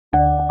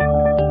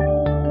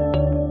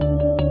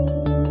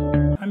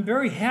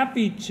very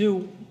happy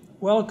to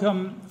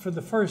welcome for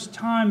the first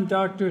time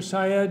Dr.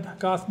 Saeed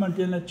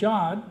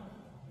Ghasseminejad.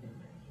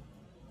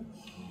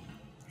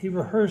 He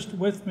rehearsed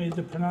with me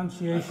the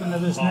pronunciation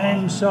of his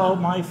name, so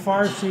my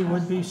Farsi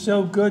would be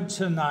so good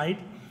tonight.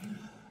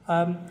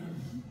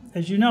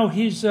 As you know,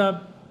 he's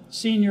a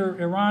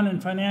senior Iran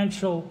and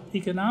financial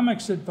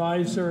economics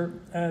advisor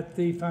at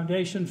the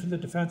Foundation for the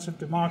Defense of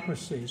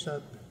Democracies,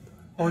 an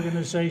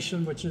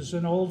organization which is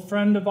an old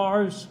friend of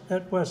ours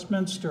at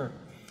Westminster.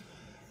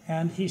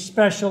 And he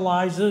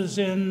specializes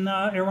in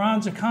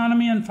Iran's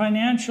economy and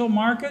financial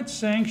markets,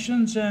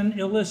 sanctions, and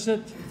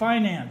illicit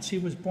finance. He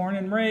was born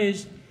and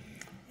raised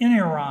in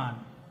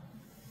Iran,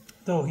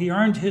 though he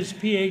earned his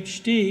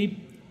Ph.D.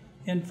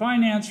 in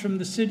finance from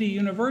the City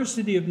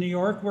University of New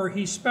York, where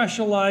he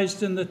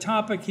specialized in the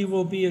topic he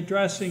will be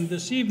addressing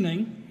this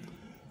evening,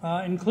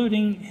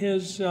 including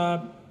his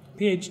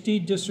Ph.D.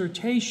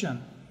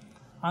 dissertation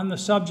on the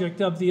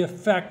subject of the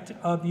effect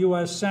of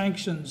U.S.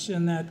 sanctions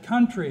in that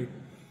country.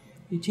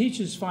 He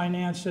teaches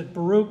finance at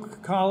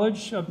Baruch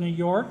College of New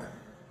York.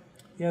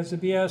 He has a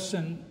B.S.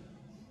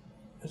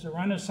 as a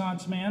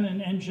Renaissance man in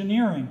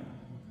engineering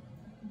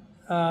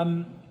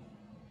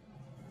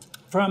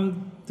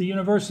from the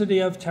University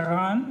of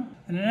Tehran,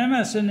 and an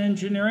MS in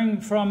engineering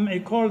from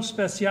Ecole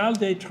Speciale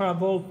des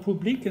Travaux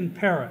Publics in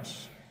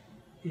Paris.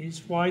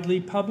 He's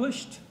widely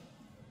published,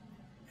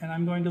 and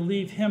I'm going to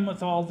leave him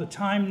with all the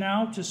time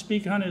now to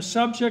speak on his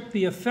subject,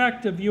 the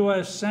effect of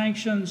U.S.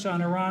 sanctions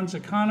on Iran's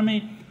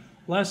economy,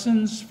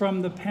 lessons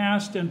from the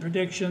past and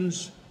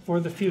predictions for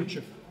the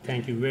future.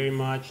 Thank you very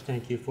much.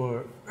 Thank you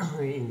for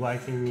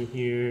inviting me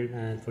here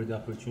and for the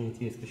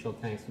opportunity. Special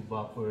thanks to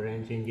Bob for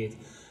arranging it.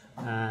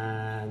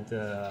 And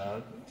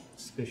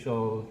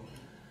special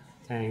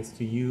thanks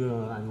to you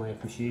and my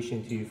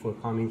appreciation to you for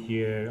coming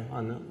here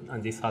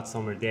on this hot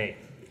summer day.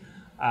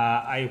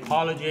 I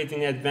apologize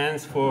in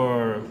advance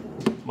for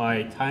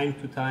my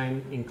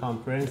time-to-time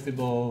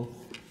incomprehensible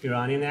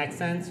Iranian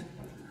accent.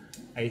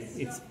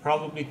 It's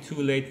probably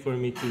too late for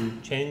me to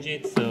change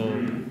it,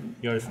 so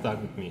you're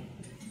stuck with me.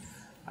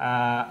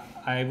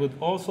 I would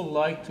also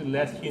like to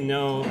let you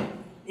know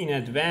in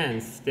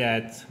advance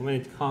that when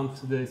it comes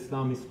to the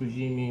Islamist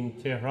regime in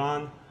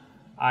Tehran,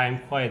 I am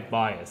quite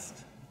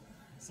biased.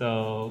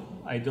 So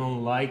I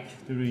don't like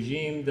the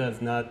regime, does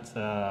not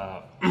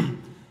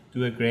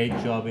do a great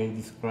job in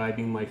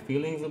describing my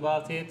feelings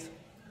about it.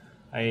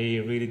 I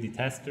really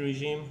detest the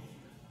regime.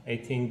 I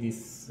think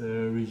this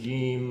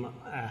regime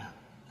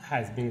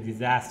has been a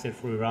disaster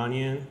for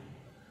Iranians,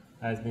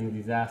 has been a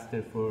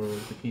disaster for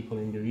the people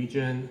in the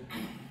region.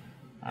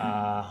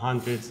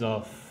 Hundreds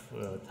of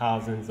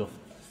thousands of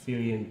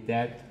Syrian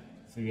dead,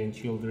 Syrian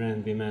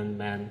children, women,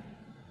 men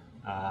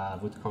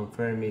would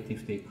confirm it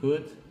if they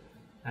could.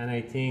 And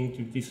I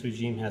think this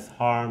regime has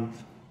harmed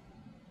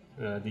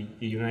the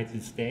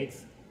United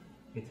States.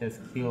 It has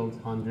killed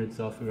hundreds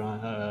of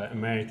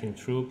American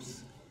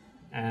troops.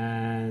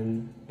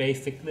 And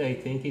basically, I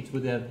think it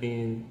would have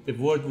been, the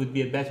world would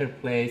be a better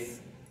place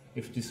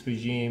if this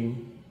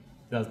regime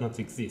does not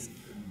exist.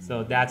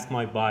 So that's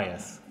my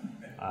bias.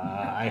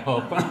 I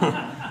hope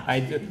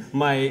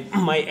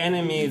my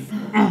enemies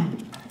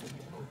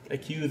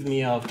accuse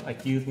me of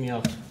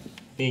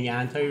being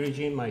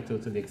anti-regime. I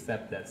totally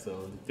accept that,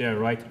 so they're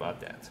right about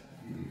that.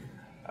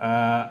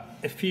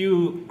 A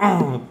few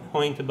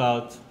points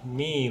about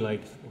me,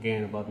 like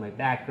again about my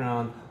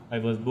background. I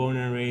was born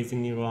and raised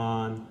in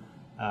Iran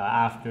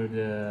after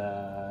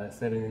the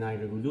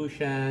 '79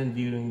 revolution,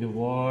 during the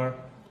war.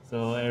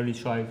 So early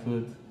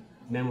childhood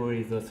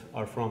memories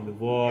are from the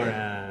war,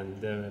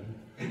 and the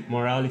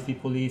morality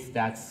police,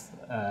 that's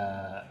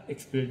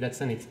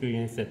an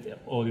experience that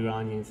all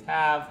Iranians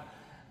have.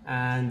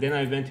 And then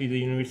I went to the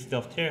University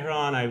of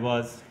Tehran. I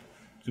was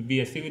to be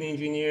a civil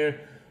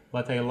engineer,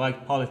 but I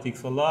liked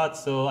politics a lot,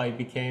 so I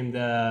became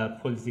the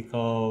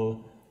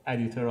political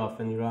editor of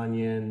an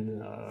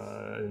Iranian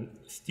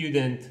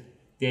student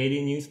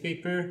daily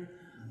newspaper.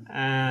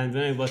 And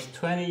when I was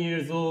 20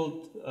 years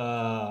old,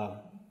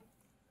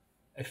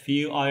 a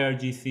few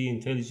IRGC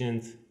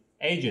intelligence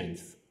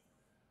agents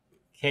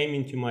came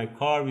into my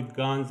car with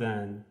guns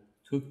and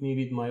took me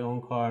with my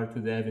own car to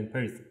the Evin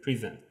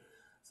prison.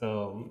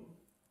 So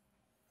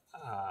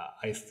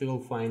I still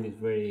find it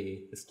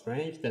very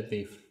strange that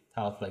they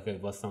thought like I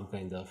was some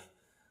kind of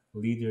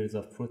leaders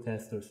of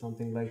protest or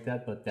something like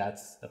that, but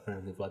that's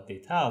apparently what they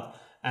thought.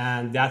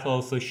 And that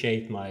also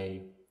shaped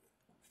my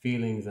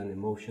feelings and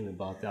emotion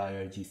about the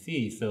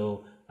IRGC.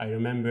 So I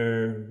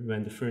remember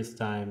when the first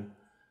time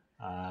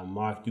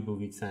Mark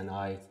Dubowitz and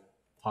I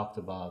talked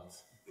about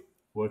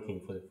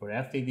working for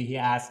FDD, he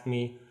asked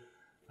me,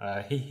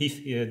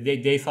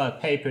 they saw a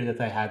paper that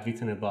I had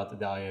written about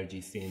the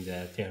IRGC in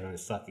the Tehran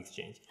Stock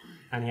Exchange.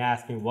 And he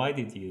asked me, why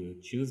did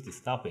you choose this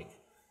topic?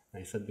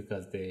 And I said,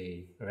 because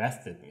they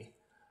arrested me.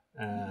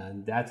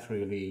 And that's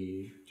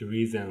really the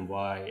reason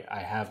why I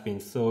have been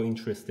so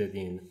interested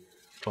in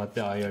what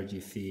the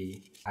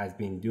IRGC has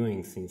been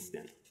doing since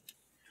then.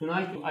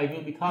 Tonight, I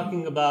will be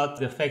talking about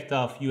the effect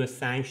of US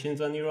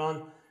sanctions on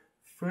Iran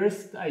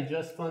First, I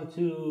just want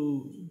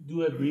to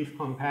do a brief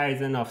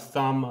comparison of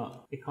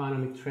some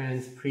economic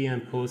trends pre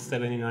and post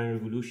 79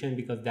 revolution,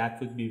 because that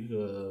would be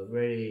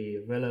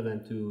very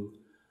relevant to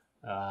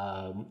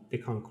the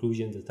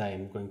conclusions that I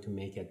am going to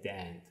make at the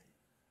end.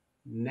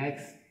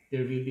 Next,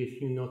 there will be a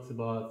few notes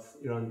about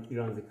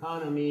Iran's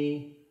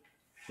economy,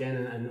 then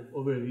an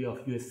overview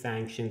of US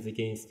sanctions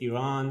against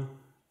Iran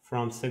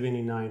from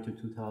 79 to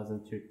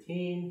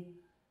 2013,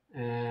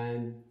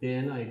 and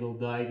then I will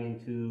dive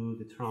into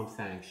the Trump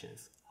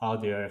sanctions, how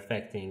they are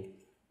affecting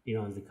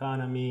Iran's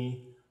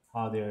economy,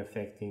 how they are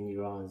affecting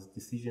Iran's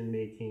decision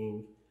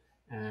making,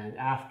 and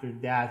after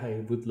that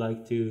I would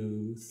like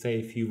to say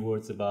a few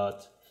words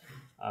about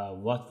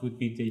what would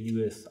be the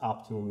US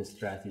optimum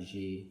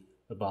strategy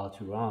about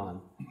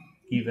Iran,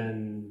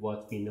 given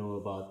what we know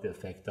about the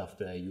effect of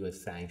the US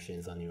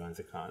sanctions on Iran's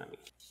economy.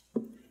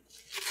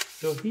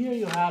 So here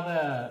you have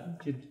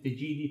the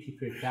GDP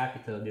per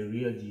capita, the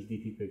real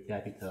GDP per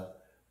capita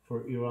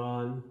for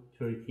Iran,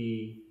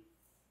 Turkey,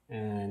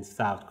 and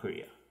South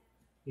Korea.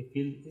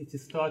 It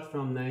starts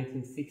from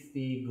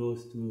 1960,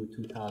 goes to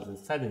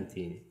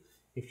 2017.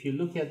 If you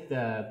look at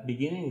the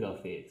beginning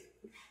of it,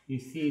 you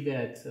see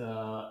that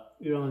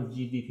Iran's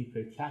GDP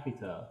per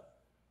capita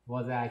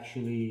was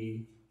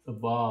actually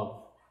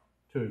above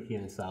Turkey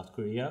and South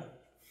Korea,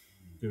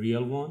 the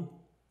real one,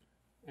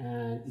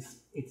 and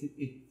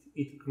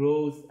it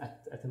grows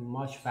at a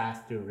much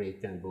faster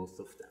rate than both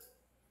of them,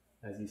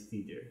 as you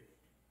see there.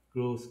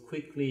 Grows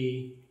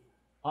quickly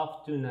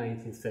up to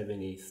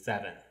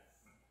 1977.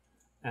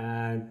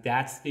 And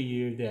that's the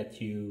year that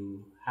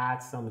you had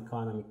some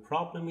economic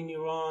problem in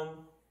Iran,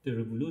 the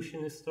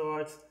revolution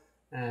starts,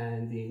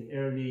 and in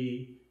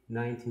early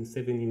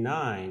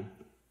 1979,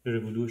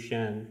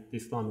 the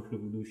Islamic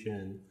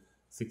revolution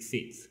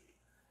succeeds.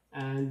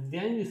 And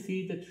then you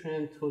see the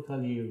trend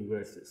totally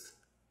reverses.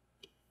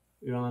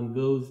 Iran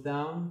goes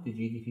down, the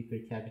GDP per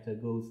capita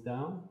goes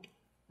down,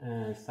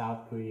 and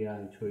South Korea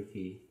and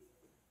Turkey,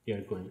 they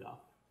are going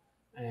up.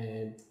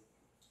 And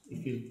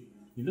if you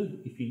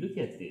look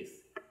at this,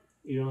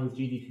 Iran's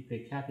GDP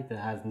per capita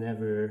has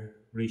never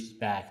reached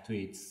back to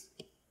its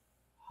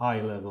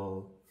high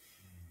level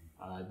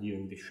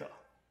during the Shah.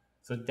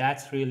 So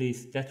that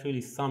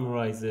really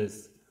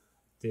summarizes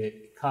the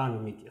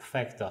economic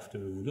effect of the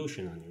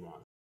revolution on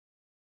Iran.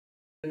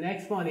 The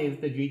next one is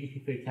the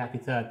GDP per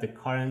capita at the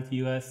current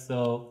US.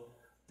 So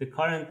the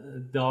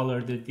current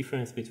dollar, the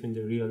difference between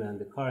the real and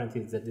the current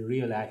is that the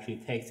real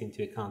actually takes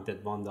into account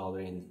that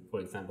 $1 in,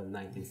 for example,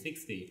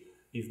 1960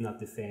 is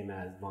not the same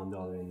as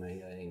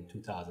 $1 in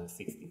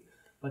 2016.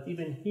 But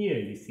even here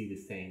you see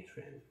the same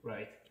trend,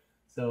 right?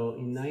 So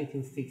in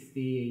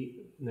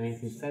 1960,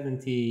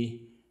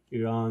 1970,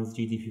 Iran's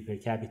GDP per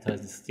capita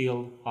is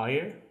still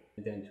higher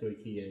than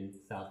Turkey and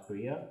South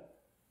Korea.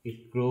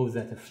 It grows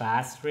at a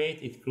fast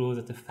rate. It grows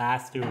at a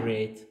faster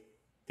rate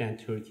than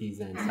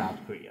Turkey's and South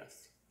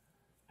Korea's.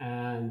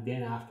 And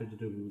then after the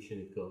revolution,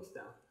 it goes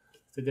down.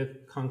 So the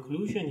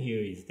conclusion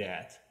here is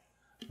that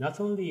not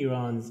only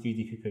Iran's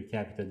GDP per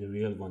capita, the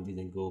real one,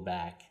 didn't go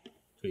back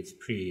to its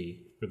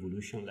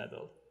pre-revolution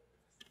level.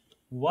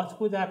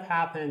 What would have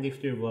happened if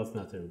there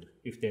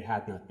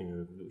had not been a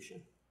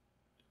revolution?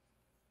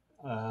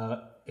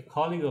 A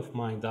colleague of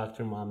mine,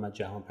 Dr. Mohammad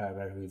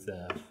Jahanparvar, who's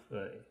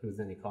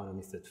an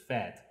economist at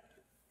Fed,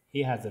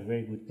 he has a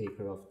very good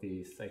paper of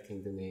this. I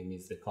think the name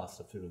is The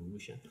Cost of the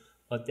Revolution.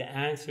 But the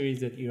answer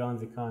is that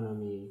Iran's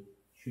economy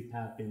should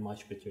have been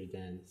much better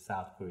than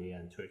South Korea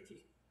and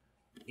Turkey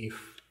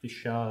if the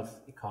Shah's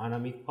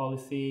economic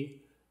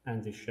policy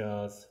and the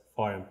Shah's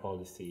foreign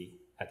policy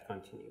had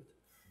continued.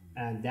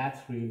 And that's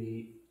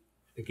really,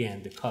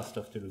 again, the cost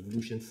of the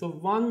revolution. So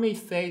one may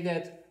say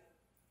that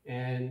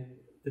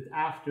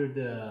after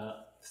the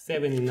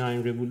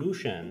 79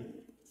 revolution,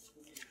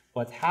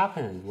 what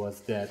happened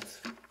was that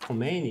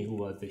Khomeini, who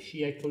was the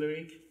Shia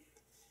cleric,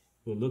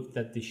 who looked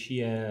at the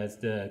Shia as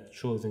the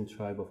chosen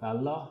tribe of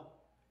Allah,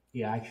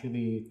 he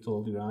actually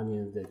told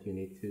Iranians that you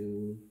need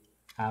to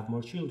have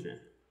more children.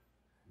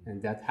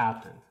 And that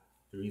happened.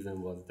 The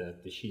reason was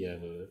that the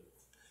Shia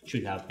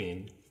should have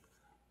been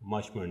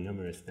much more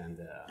numerous than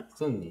the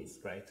Sunnis,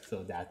 right?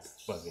 So that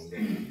was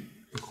in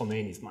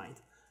Khomeini's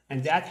mind.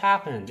 And that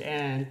happened.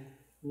 And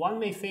one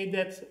may say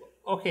that,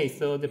 okay,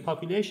 so the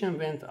population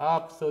went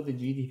up, so the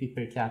GDP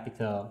per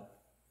capita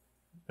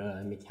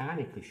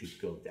mechanically should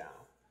go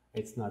down.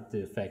 It's not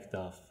the effect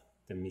of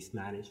the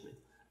mismanagement.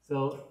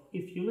 So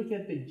if you look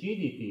at the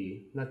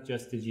GDP, not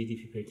just the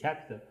GDP per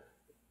capita,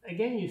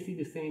 again, you see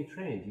the same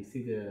trend. You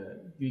see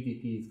the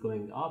GDP is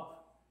going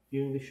up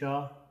during the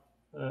Shah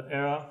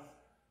era,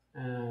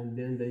 and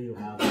then you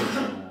have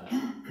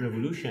the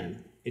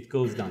revolution. It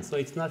goes down. So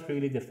it's not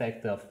really the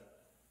effect of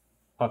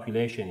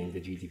population in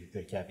the GDP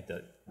per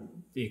capita.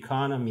 The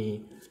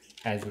economy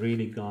has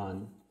really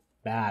gone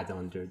bad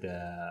under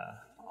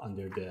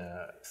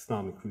the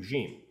Islamic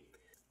regime.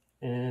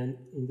 And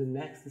in the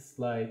next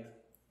slide,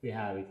 we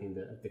have it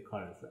at the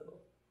current level,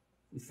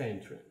 the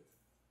same trend.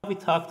 We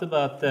talked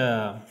about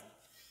the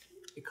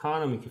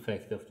economic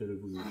effect of the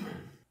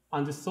revolution.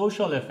 On the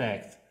social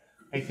effect,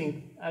 I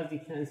think, as you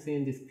can see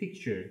in this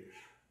picture,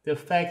 the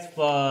effect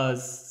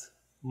was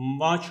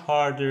much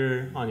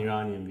harder on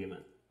Iranian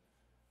women.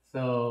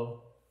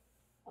 So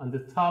on the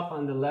top,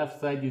 on the left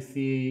side, you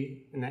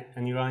see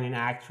an Iranian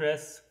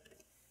actress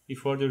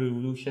before the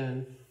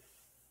revolution.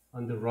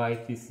 On the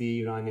right, you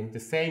see the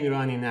same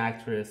Iranian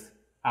actress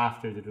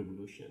after the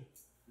revolution.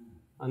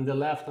 On the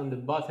left, on the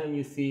bottom,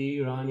 you see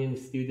Iranian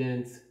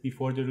students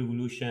before the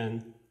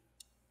revolution.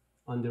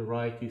 On the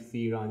right, you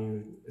see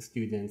Iranian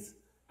students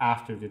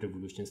after the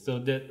revolution. So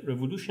the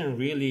revolution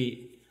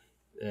really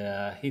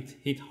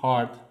hit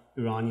hard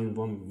Iranian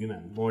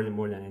women more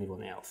than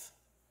anyone else.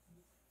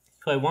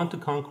 So I want to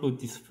conclude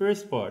this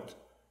first part.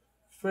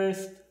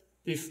 First,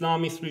 the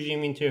Islamist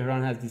regime in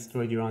Tehran has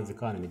destroyed Iran's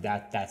economy.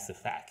 That's a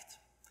fact.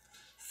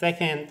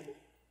 Second,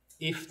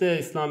 if the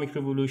Islamic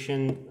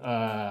Revolution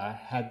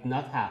had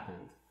not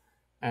happened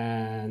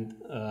and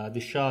the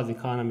Shah's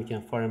economic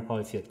and foreign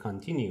policy had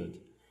continued,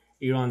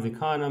 Iran's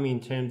economy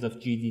in terms of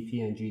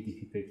GDP and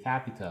GDP per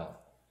capita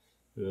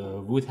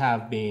would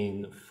have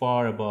been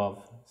far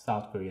above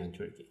South Korea and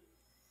Turkey.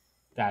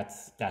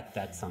 That's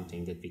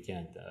something that we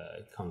can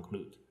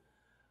conclude.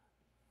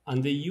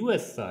 On the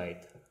US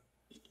side,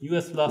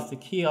 US lost a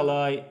key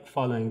ally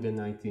following the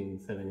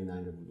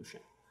 1979 revolution.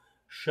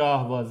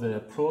 Shah was a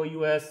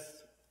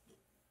pro-US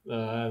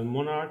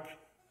monarch.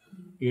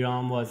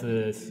 Iran was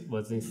a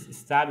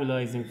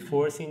stabilizing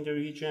force in the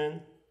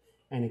region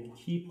and a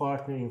key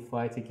partner in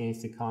fight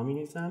against the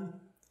communism.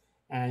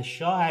 And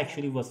Shah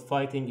actually was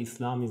fighting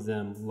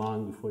Islamism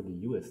long before the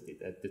US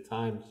did. At the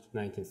time,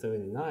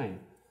 1979,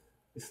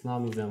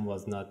 Islamism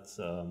was not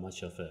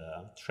much of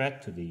a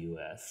threat to the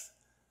US.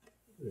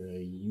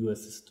 The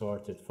US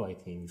started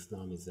fighting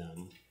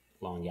Islamism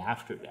long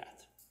after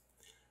that.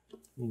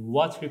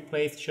 What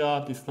replaced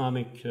Shah? The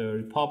Islamic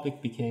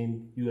Republic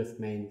became US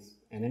main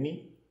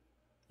enemy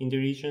in the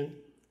region.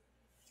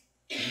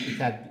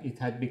 It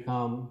had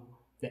become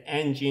the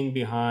engine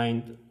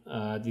behind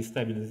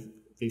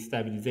the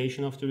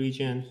stabilization of the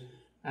region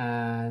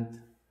and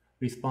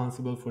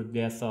responsible for the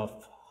deaths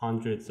of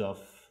hundreds of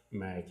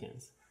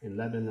Americans in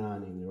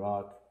Lebanon, in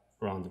Iraq,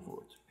 around the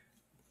world.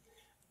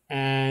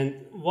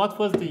 And what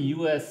was the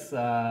US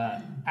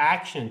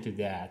action to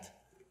that?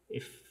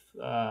 If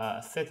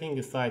setting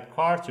aside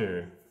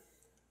Carter,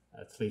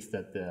 at least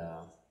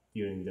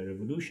during the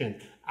revolution,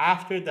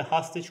 after the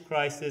hostage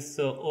crisis,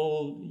 so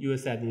all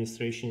US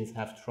administrations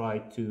have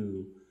tried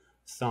to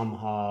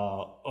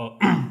somehow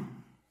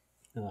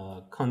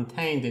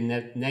contain the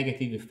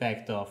negative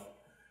effect of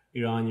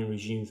Iranian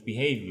regime's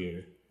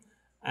behavior.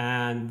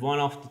 And one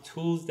of the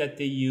tools that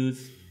they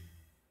used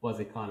was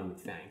economic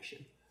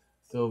sanction.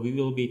 So we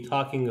will be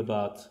talking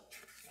about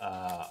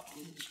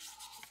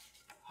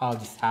how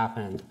this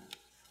happened,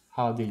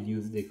 how they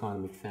used the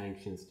economic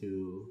sanctions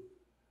to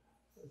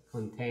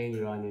contain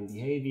Iranian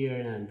behavior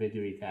and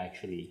whether it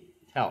actually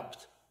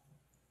helped.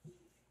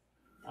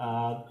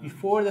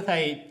 Before that,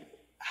 I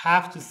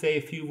have to say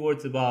a few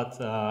words about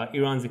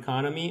Iran's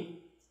economy.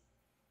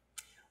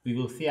 We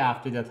will see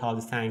after that how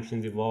the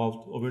sanctions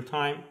evolved over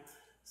time.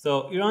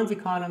 So Iran's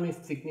economy is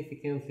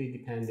significantly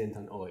dependent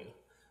on oil.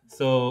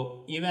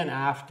 So even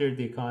after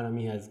the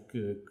economy has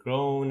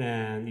grown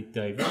and it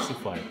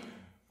diversified,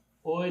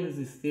 oil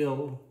is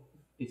still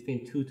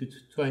between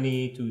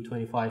 20 to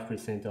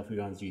 25% of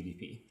Iran's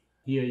GDP.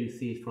 Here you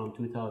see it from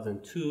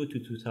 2002 to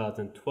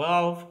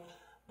 2012,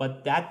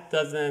 but that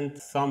doesn't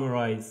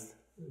summarize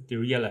the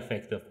real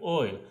effect of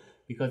oil,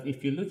 because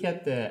if you look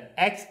at the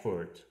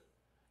export,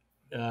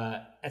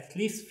 at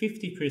least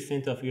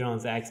 50% of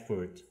Iran's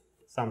export,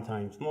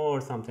 sometimes more,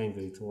 sometimes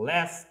a little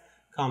less,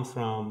 comes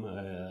from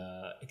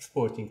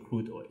exporting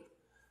crude oil.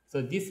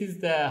 So this is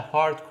the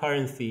hard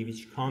currency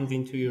which comes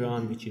into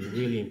Iran, which is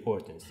really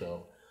important.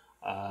 So,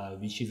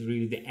 which is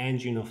really the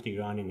engine of the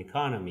Iranian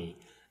economy.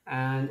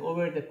 And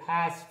over the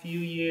past few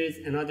years,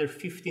 another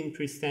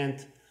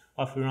 15%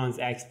 of Iran's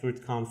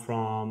export come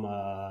from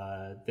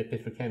the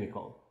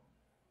petrochemical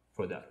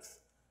products.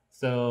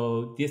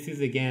 So this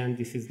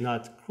is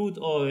not crude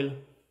oil,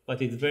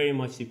 but it's very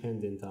much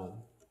dependent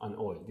on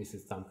oil. This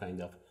is some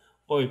kind of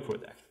oil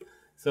product.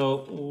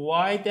 So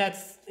why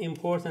that's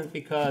important?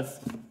 Because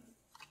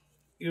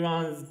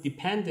Iran's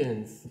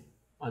dependence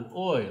on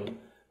oil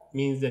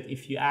means that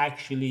if you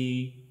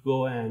actually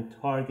go and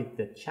target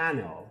the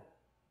channel,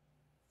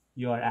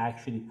 you are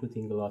actually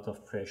putting a lot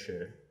of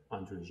pressure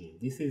on the regime.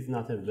 This is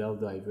not a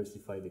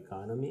well-diversified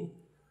economy.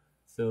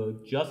 So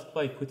just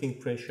by putting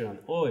pressure on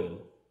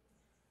oil,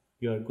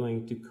 you are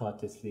going to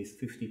cut at least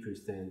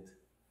 50%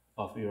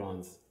 of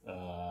Iran's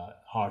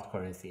hard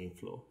currency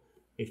inflow.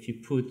 If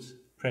you put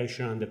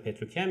pressure on the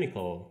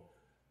petrochemical,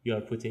 you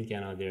are putting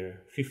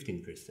another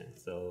 15%.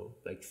 So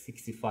like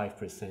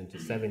 65% to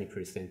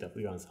 70% of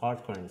Iran's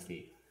hard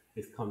currency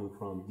is coming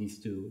from these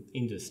two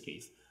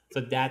industries. So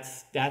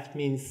that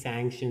means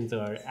sanctions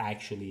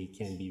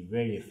can be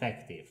very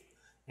effective,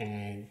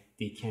 and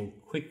they can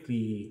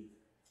quickly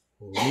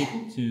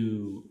lead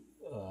to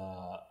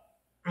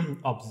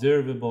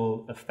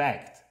observable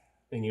effect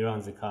in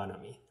Iran's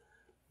economy,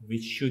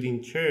 which should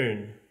in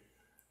turn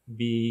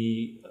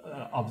be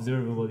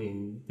observable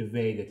in the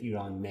way that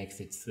Iran makes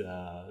its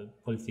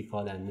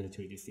political and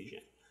military decision.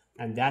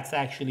 And that's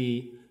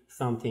actually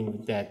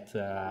something that,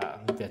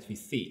 that we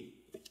see.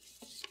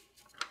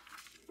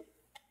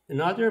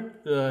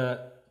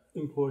 Another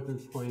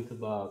important point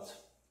about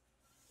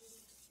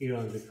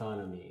Iran's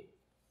economy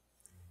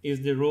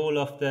is the role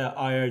of the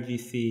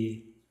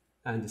IRGC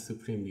and the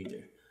supreme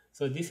leader.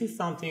 So this is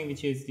something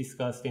which is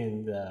discussed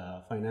in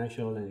the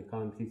financial and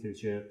economic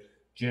literature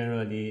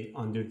generally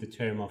under the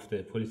term of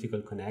the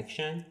political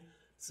connection.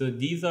 So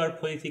these are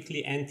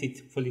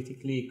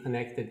politically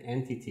connected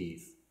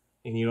entities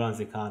in Iran's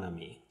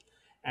economy.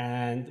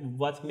 And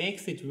what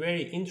makes it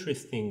very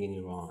interesting in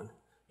Iran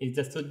is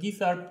that, so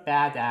these are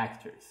bad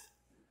actors.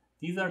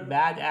 These are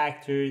bad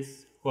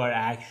actors who are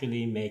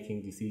actually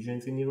making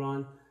decisions in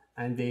Iran,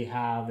 and they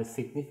have a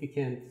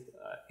significant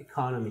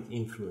economic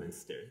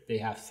influence there. They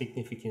have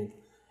significant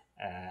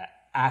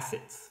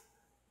assets.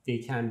 They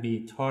can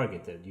be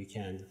targeted. You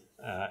can,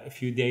 a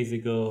few days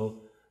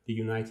ago, the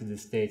United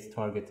States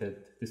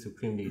targeted the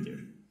supreme leader,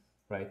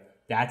 right?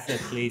 That's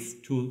at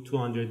least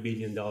 $200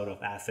 billion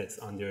of assets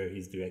under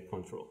his direct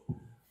control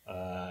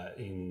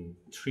in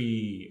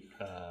 3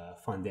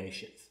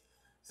 foundations.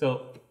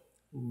 So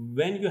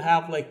when you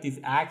have like these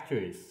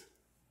actors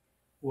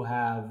who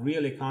have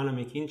real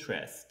economic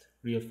interest,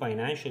 real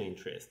financial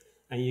interest,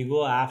 and you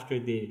go after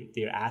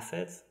their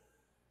assets,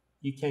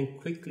 you can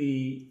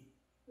quickly,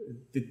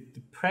 the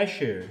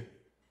pressure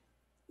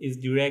is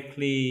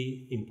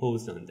directly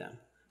imposed on them.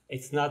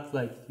 It's not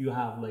like you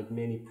have like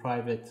many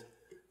private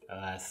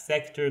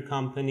sector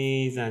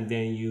companies and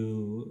then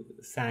you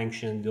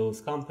sanction those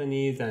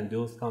companies, and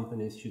those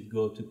companies should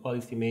go to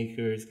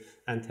policymakers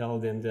and tell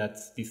them that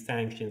these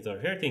sanctions are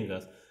hurting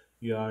us.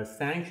 You are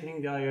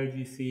sanctioning the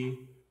IRGC,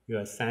 you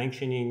are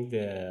sanctioning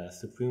the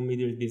supreme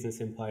leader's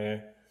business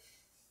empire.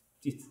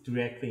 It's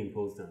directly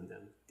imposed on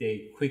them.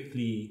 They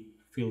quickly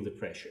feel the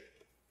pressure.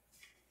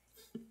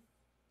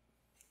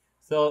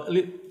 So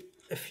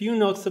a few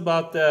notes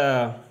about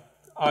the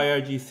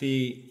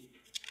IRGC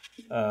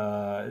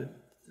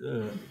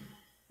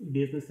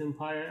business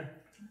empire.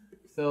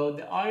 So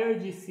the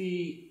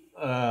IRGC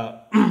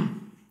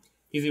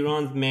is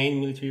Iran's main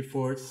military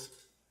force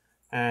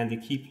and a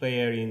key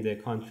player in the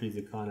country's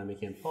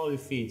economic and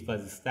policy. It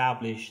was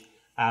established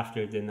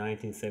after the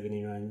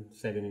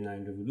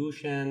 1979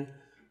 revolution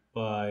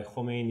by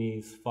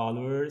Khomeini's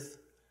followers.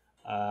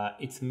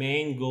 Its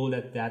main goal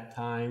at that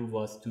time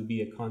was to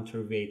be a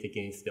counterweight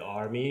against the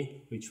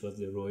army, which was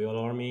the royal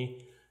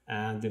army,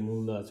 and the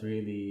mullahs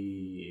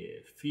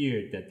really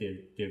feared that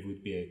there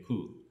would be a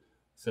coup.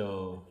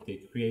 So they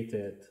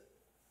created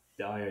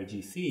the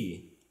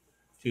IRGC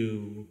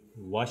to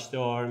watch the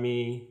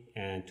army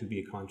and to be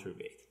a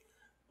counterweight.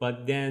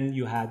 But then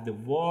you had the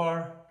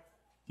war.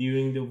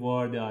 During the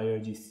war, the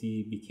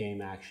IRGC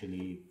became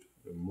actually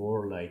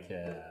more like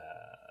a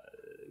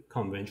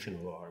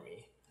conventional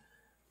army.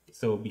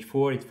 So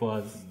before it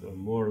was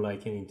more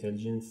like an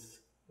intelligence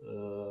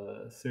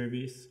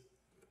service.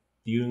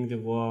 During the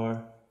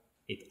war,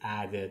 it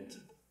added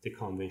the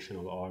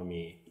conventional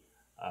army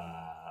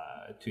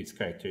to its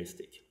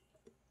characteristic.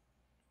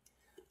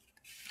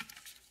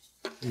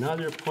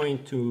 Another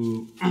point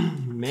to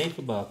make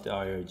about the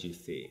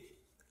IRGC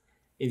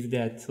is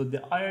that, so the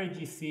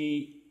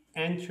IRGC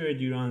entered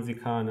Iran's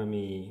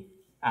economy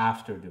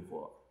after the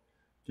war.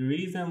 The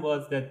reason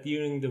was that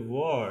during the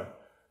war,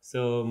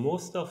 so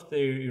most of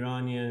the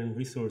Iranian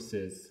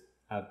resources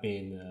have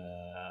been,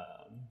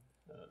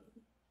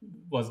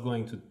 was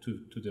going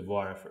to the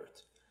war effort.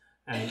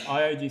 And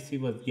IRGC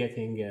was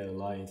getting a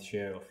lion's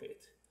share of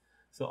it.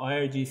 So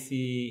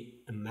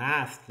IRGC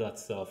amassed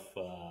lots of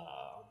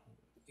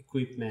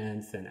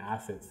equipments and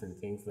assets and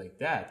things like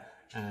that,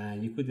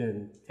 and you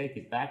couldn't take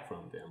it back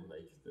from them.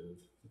 Like,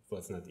 it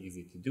was not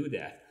easy to do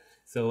that.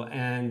 So,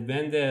 and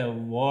when the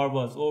war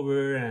was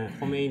over and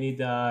Khomeini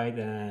died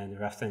and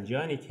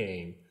Rafsanjani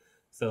came,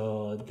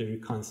 so the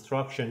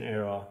reconstruction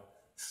era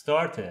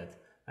started,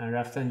 and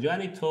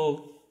Rafsanjani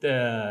told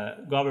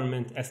the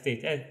government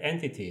estate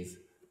entities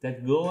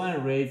that go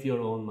and raise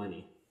your own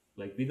money.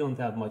 Like, we don't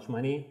have much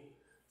money,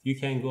 you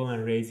can go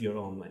and raise your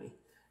own money.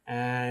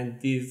 And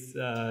these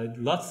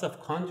lots of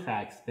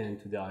contracts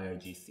went to the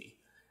IRGC.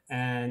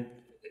 And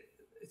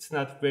it's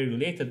not very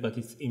related, but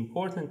it's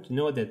important to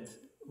know that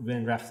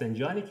when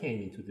Rafsanjani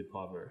came into the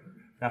power,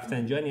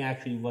 Rafsanjani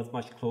actually was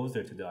much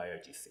closer to the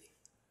IRGC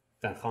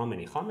than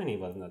Khamenei. Khamenei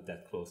was not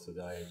that close to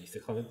the IRGC.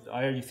 The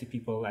IRGC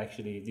people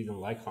actually didn't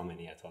like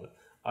Khamenei at all.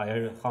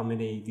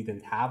 Khamenei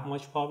didn't have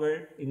much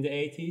power in the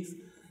 80s,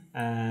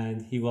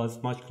 and he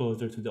was much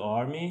closer to the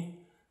army,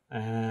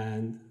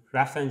 and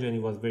Rafsanjani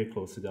was very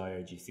close to the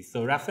IRGC.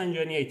 So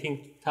Rafsanjani, I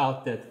think,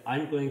 thought that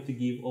I'm going to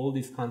give all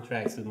these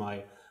contracts to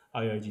my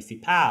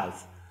IRGC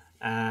pals,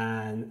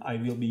 and I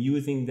will be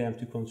using them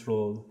to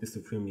control the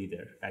supreme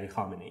leader, Ali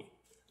Khamenei.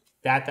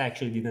 That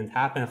actually didn't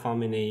happen.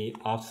 Khamenei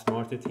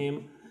outsmarted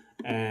him,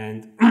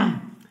 and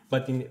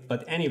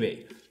but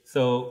anyway,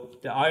 so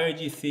the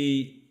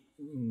IRGC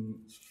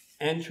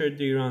entered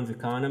Iran's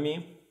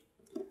economy,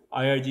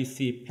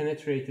 IRGC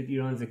penetrated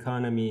Iran's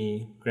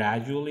economy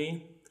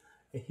gradually.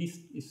 A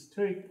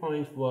historic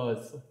point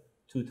was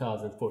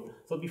 2004.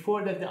 So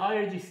before that, the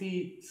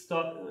IRGC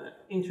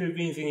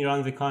intervenes in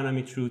Iran's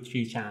economy through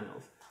 3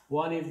 channels.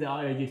 One is the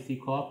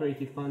IRGC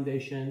Cooperative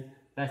Foundation,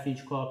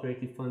 Basij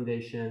Cooperative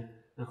Foundation,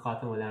 and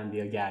Khatam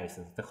al-Anbiya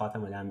Garrison, the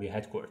Khatam al-Anbiya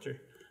headquarters.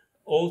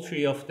 All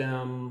 3 of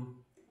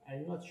them,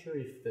 I'm not sure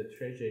if the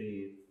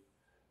Treasury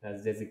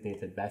has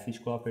designated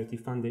Basij Cooperative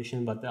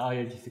Foundation, but the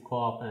IRGC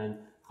Co-op and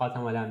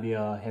Khatam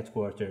al-Anbiya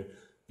headquarters,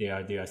 they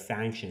are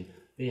sanctioned.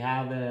 They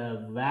have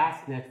a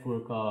vast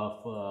network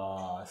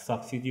of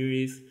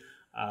subsidiaries.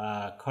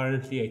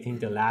 Currently, I think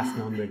the last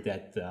number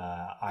that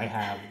I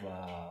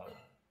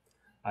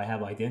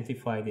have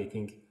identified, I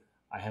think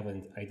I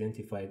haven't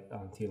identified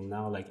until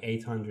now, like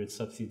 800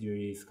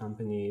 subsidiaries,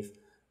 companies,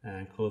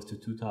 and close to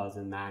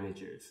 2,000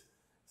 managers.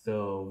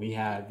 So we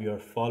are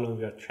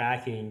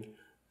tracking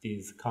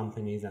these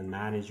companies and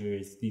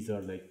managers. These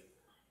are like,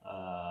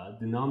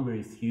 the number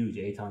is huge,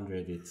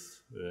 800,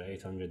 it's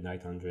 800,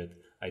 900.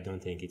 I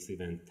don't think it's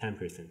even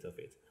 10% of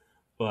it.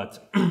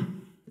 But,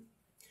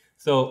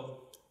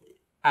 so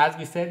as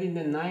we said, in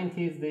the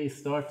 90s, they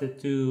started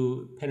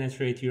to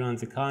penetrate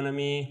Iran's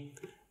economy.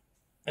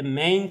 A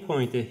main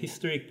point, a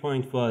historic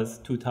point, was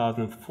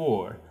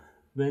 2004,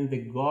 when the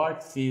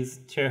Guard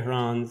seized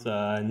Tehran's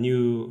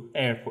new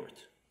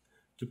airport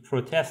to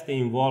protest the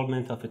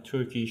involvement of a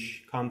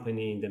Turkish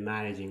company in the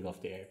managing of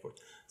the airport.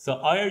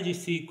 So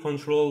IRGC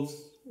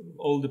controls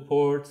all the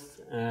ports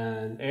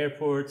and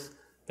airports.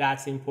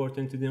 That's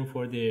important to them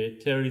for their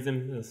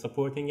terrorism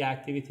supporting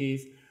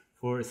activities.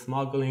 For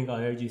smuggling,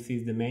 IRGC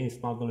is the main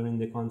smuggler in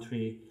the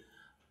country.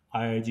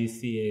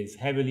 IRGC is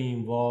heavily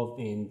involved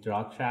in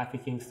drug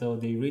trafficking, so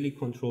they really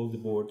control the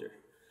border.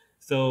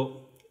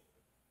 So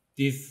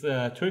this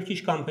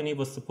Turkish company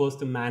was supposed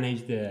to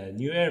manage the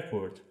new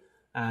airport,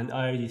 and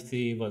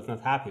IRGC was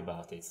not happy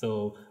about it.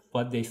 So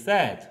what they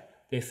said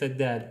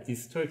that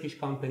this Turkish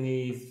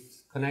company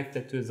is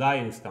connected to a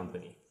Zionist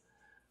company.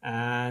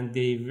 And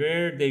they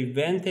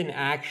went and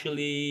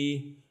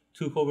actually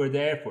took over the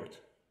airport.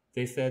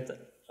 They said,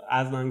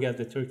 as long as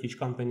the Turkish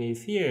company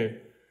is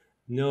here,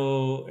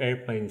 no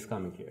airplane is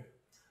coming here.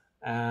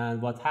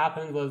 And what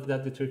happened was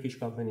that the Turkish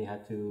company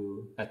had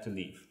to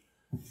leave.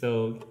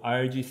 So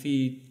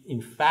IRGC,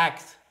 in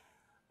fact,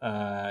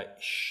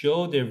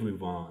 showed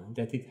everyone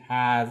that it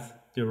has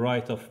the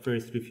right of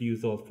first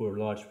refusal for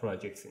large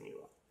projects in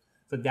Iran.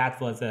 So that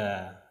was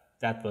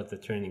the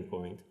turning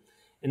point.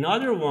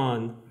 Another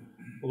one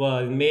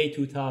was May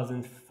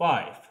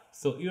 2005.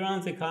 So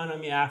Iran's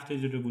economy after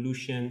the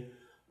revolution,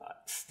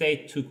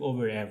 state took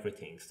over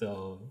everything.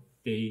 So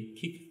they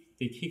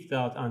kicked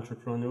out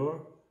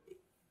entrepreneurs,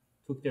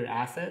 took their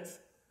assets,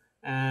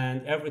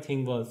 and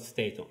everything was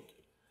state-owned.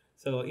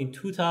 So in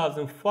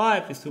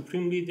 2005, the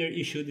Supreme Leader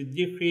issued a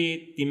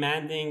decree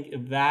demanding a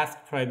vast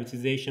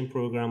privatization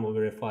program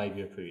over a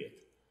 5-year period.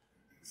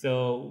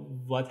 So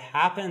what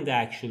happened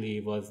actually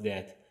was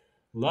that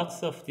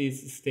lots of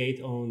these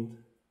state-owned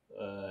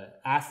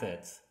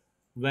assets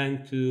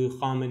went to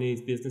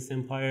Khamenei's business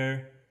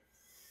empire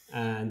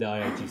and the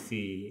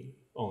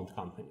IRGC-owned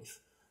companies.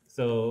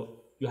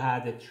 So you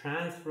had a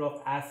transfer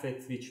of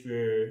assets which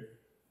were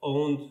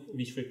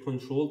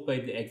controlled by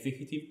the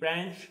executive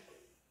branch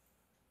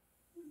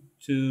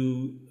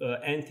to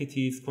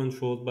entities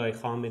controlled by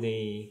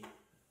Khamenei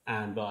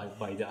and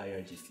by the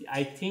IRGC.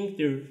 I think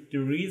the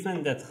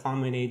reason that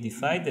Khamenei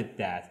decided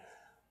that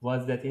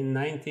was that in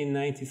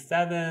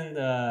 1997,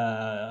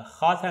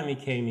 Khatami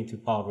came into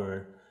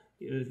power.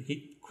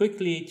 He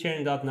quickly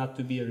turned out not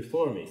to be a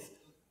reformist,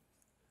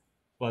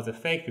 was a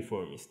fake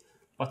reformist.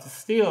 But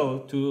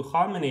still, to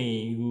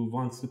Khamenei, who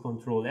wants to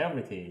control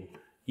everything,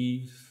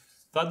 he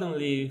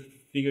suddenly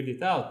figured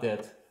it out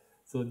that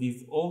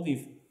all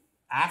these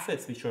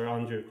assets which are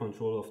under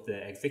control of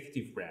the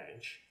executive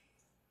branch,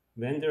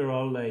 when there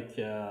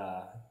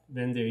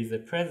is a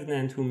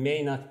president who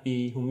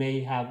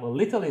may have a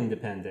little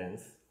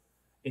independence,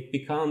 it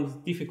becomes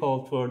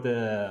difficult for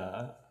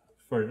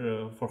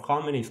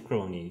Khamenei's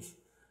cronies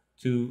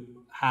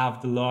to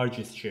have the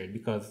largest share,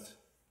 because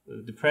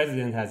the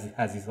president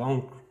has his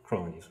own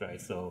cronies,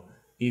 right? So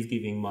he's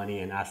giving money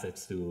and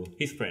assets to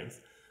his friends.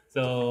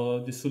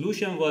 So the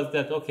solution was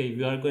that, okay,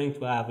 we are going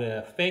to have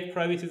a fake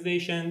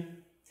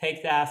privatization,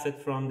 take the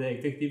asset from the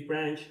executive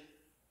branch,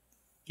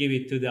 give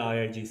it to the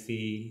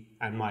IRGC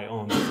and my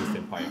own business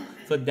empire.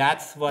 So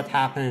that's what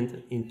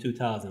happened in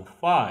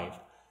 2005.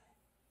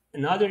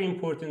 Another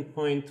important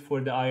point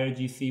for the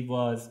IRGC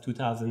was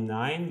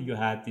 2009. You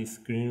had this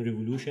Green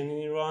Revolution in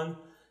Iran,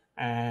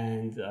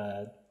 and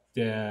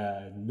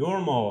the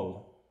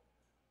normal,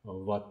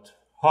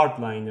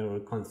 hardliner or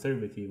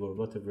conservative or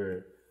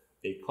whatever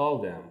they call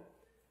them.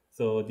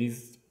 So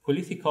these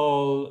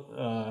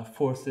political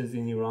forces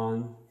in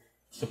Iran,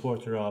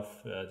 supporter of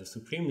the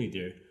Supreme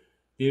Leader,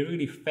 they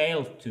really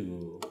failed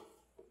to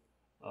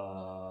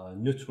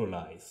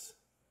neutralize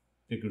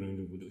the Green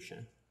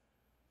Revolution.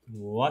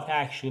 What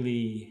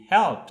actually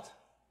helped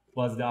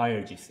was the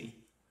IRGC.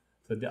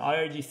 So the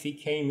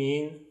IRGC came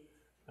in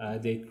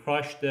They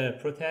crushed the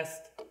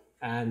protest,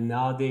 and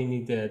now they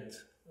needed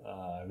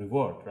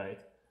reward, right?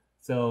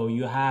 So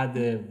you had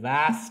a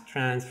vast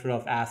transfer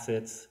of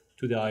assets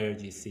to the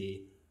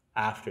IRGC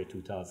after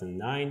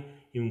 2009.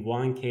 In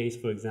one case,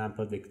 for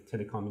example, the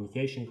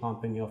telecommunication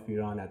company of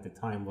Iran at the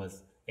time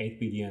was $8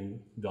 billion,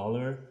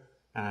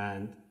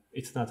 and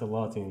it's not a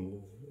lot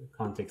in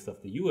context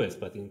of the US,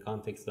 but in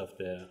context of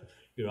the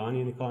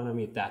Iranian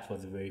economy, that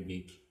was a very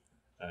big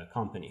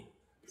company.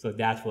 So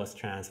that was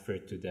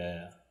transferred to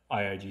the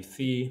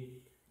IRGC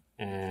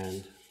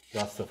and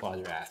lots of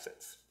other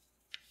assets.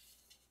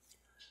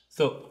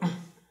 So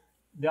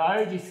the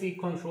IRGC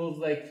controls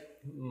like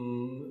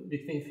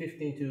between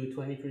 15 to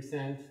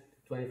 20%,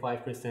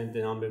 25%,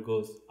 the number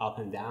goes up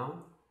and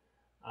down.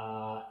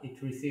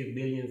 It received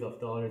billions of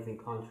dollars in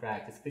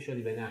contracts,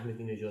 especially when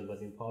Ahmadinejad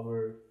was in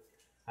power,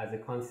 has a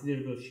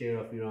considerable share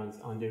of Iran's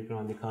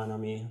underground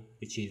economy,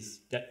 which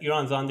is that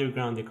Iran's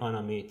underground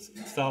economy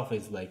itself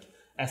is like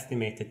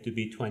estimated to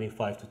be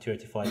 25 to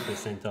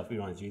 35% of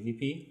Iran's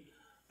GDP.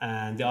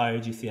 And the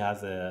IRGC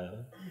has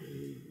a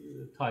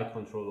tight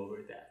control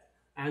over that.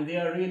 And they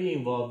are really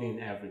involved in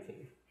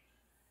everything.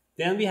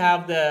 Then we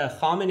have the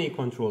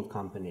Khamenei-controlled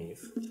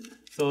companies.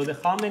 So the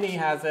Khamenei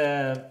has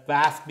a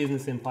vast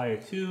business empire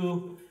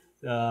too.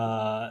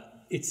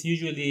 It's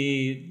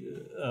usually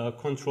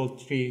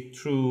controlled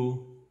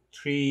through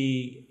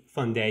three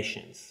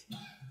foundations.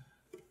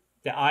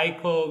 The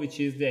ICO, which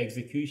is the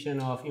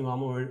execution of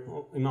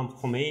Imam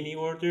Khomeini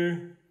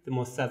order, the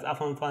Mossad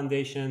Afan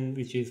Foundation,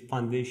 which is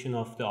foundation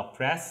of the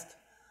oppressed,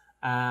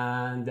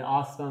 and the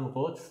Astan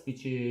Quds,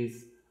 which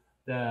is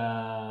the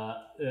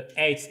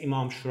 8th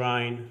Imam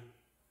Shrine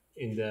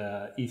in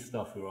the east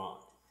of Iran.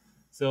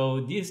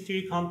 So these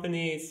three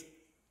companies,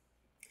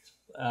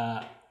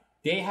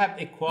 they have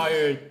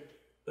acquired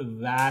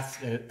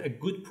a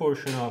good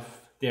portion of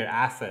their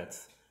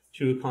assets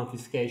through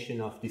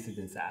confiscation of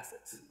dissidents'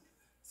 assets.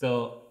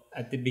 So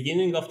at the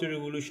beginning of the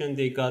revolution,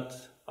 they got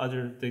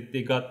the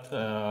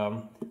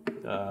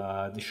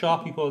Shah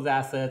people's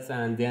assets,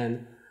 and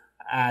then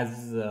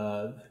as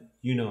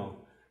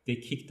they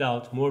kicked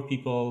out more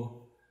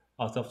people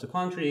out of the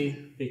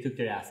country, they took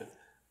their assets.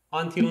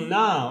 Until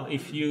now,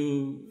 if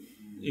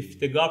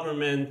the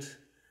government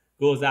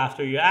goes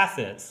after your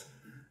assets,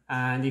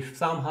 and if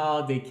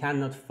somehow they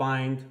cannot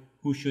find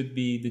who should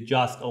be the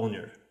just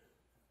owner,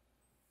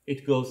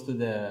 it goes to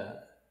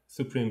the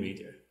supreme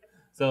leader.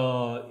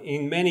 So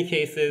in many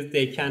cases,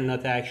 they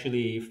cannot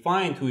actually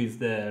find who is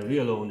the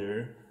real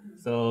owner.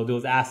 So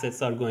those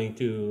assets are going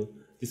to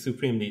the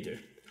supreme leader.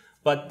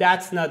 But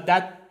that's not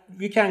that.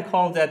 We can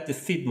call that the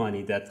seed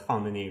money that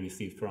Khamenei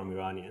received from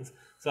Iranians.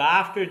 So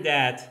after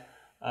that,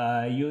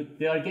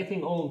 they are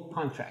getting old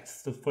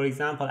contracts. So for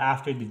example,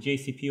 after the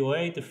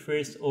JCPOA, the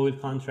first oil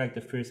contract,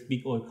 the first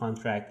big oil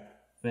contract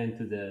went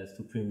to the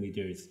supreme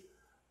leader's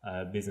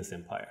business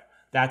empire.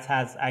 That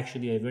has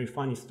actually a very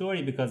funny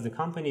story, because the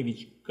company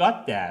which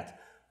got that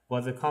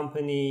was a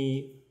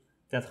company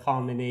that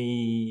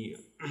Khamenei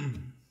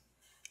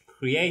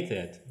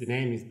created. The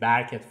name is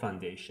Baruch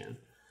Foundation.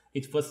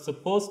 It was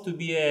supposed to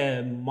be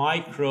a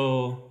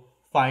micro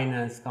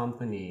finance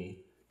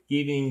company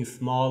giving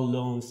small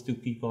loans to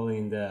people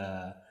in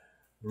the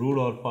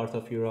rural part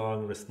of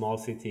Iran or small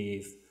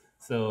cities,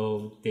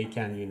 so they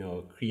can,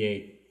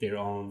 create their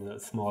own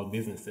small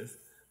businesses.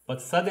 But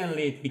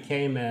suddenly it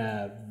became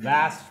a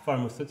vast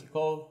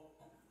pharmaceutical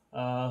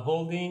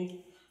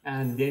holding,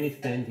 and then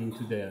it went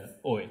into the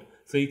oil.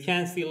 So you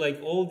can see like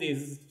all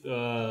these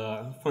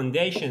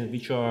foundations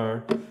which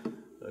are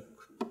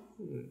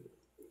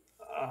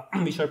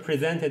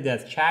presented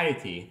as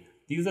charity.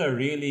 These are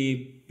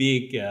really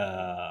big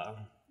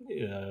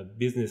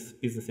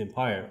business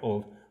empire,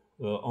 all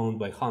owned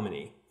by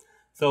Khamenei.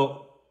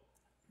 So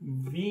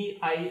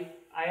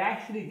I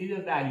actually did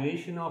a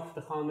valuation of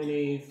the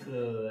Khamenei's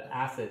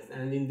assets,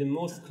 and in the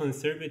most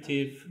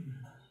conservative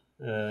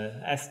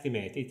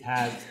estimate, it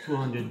has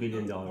 $200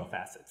 billion of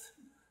assets.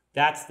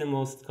 That's the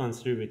most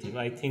conservative.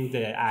 I think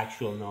the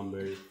actual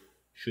number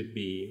should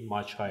be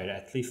much higher,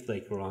 at least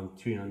like around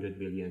 $300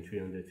 billion,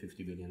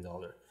 $350 billion.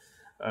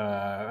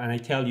 And I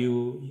tell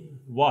you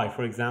why.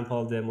 For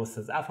example, the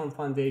Mossad Afan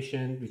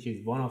Foundation, which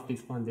is one of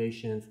these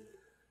foundations,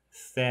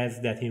 says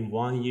that in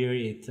 1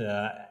 year,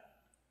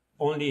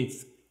 only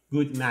its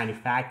good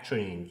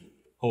manufacturing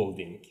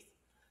holding,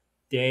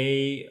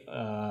 they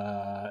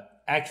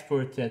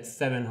exported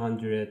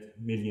 700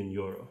 million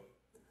euro.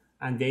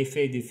 And they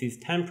say this is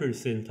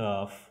 10%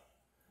 of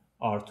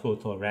our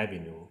total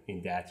revenue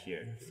in that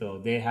year. So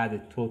they had a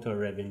total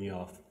revenue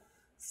of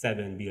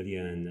 7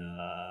 billion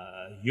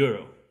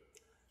euro.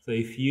 So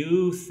if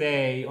you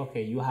say,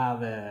 okay, you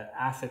have an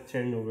asset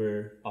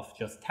turnover of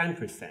just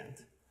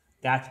 10%,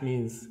 that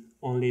means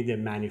only the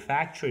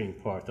manufacturing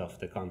part of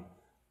the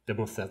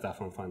Mossad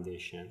Afan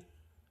Foundation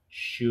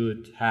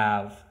should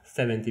have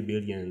 70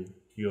 billion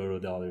euro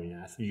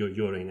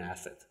in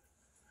asset.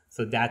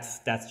 So that's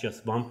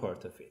just one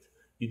part of it.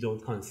 You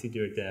don't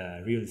consider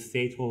the real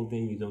estate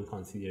holding, you don't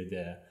consider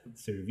the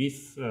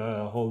service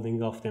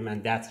holding of them,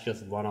 and that's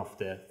just one of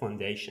the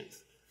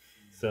foundations.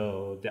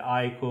 So the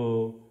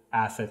ICO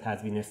asset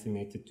has been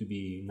estimated to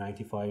be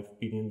 $95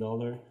 billion.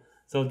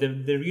 So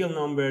the real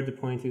number, the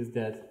point is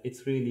that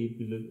it's really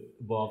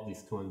above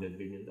this $200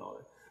 billion.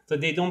 So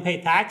they don't pay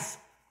tax.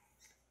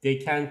 They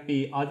can't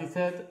be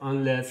audited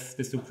unless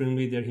the supreme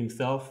leader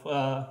himself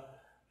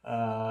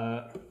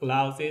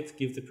allows it,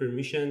 gives the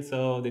permission.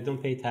 So they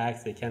don't pay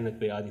tax. They cannot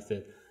be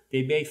audited.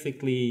 They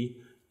basically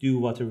do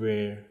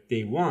whatever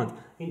they want.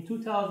 In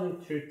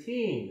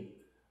 2013,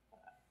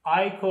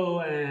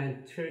 ICO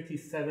and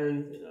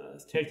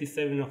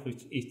 37 of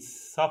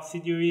its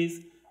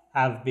subsidiaries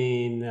have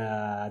been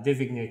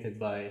designated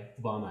by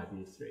Obama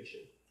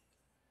administration.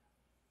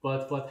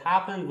 But what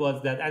happened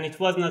was that, and it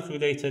was not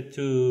related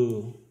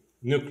to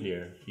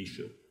nuclear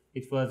issue.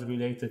 It was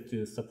related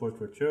to support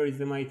for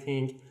terrorism, I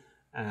think,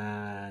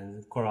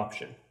 and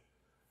corruption.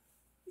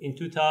 In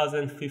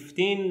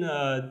 2015,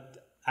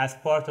 as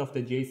part of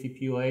the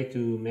JCPOA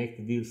to make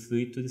the deal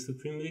sweet to the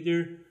supreme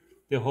leader,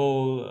 the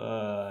whole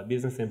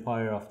business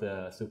empire of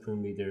the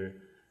supreme leader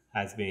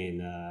has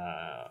been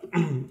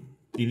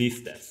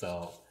delisted.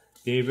 So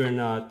they were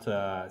not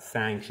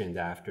sanctioned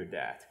after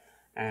that.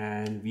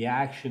 And we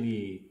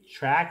actually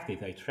tracked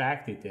it. I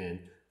tracked it,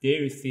 and they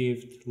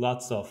received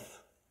lots of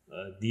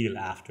deal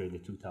after the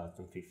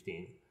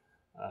 2015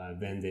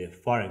 when the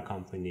foreign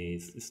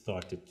companies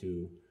started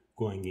to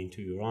going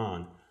into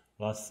Iran.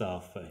 Lots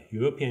of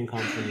European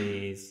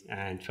companies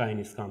and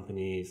Chinese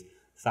companies,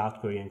 South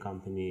Korean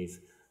companies,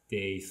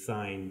 they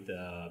signed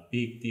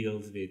big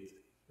deals with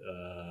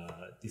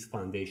these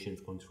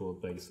foundations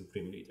controlled by the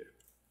supreme leader.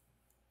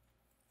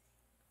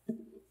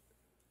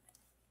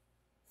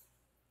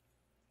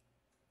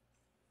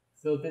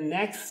 So the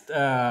next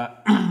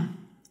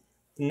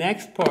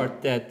next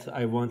part that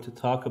I want to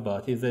talk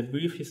about is a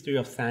brief history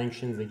of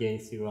sanctions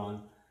against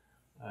Iran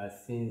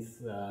since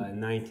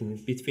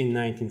between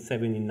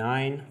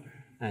 1979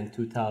 and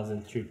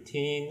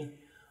 2013.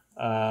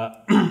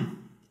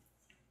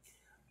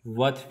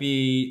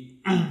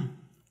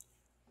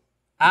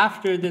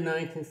 After the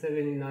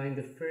 1979,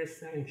 the first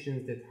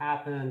sanctions that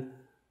happened,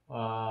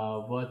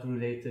 what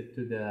related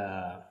to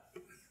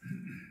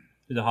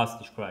the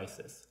hostage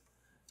crisis.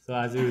 So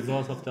as a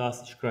result of the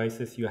hostage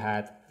crisis, you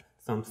had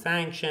some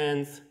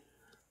sanctions.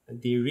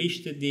 They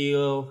reached a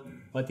deal,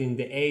 but in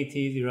the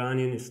 80s, the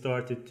Iranian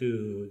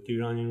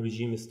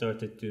regime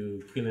started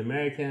to kill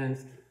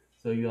Americans.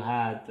 So you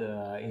had,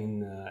 in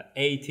the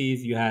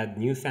 80s, you had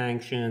new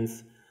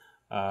sanctions.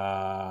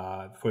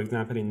 For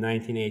example, in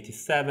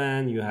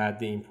 1987, you had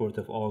the import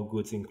of all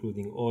goods,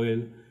 including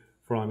oil,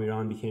 from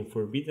Iran became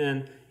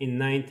forbidden. In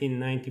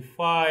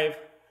 1995,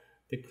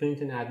 the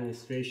Clinton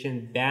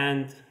administration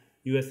banned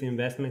U.S.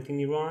 investment in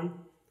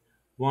Iran.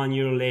 1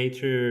 year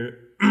later,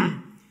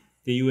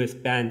 the U.S.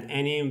 banned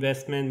any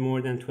investment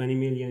more than $20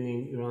 million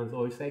in Iran's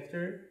oil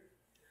sector.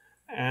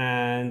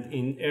 And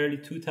in early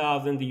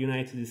 2000, the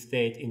United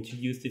States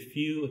introduced a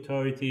few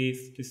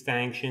authorities to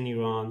sanction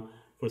Iran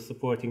for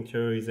supporting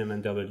terrorism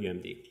and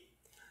WMD.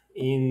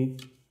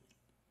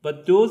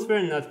 But those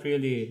were not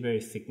really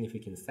very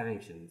significant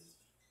sanctions.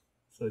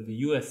 So the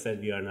US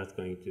said, we are not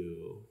going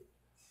to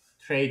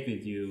trade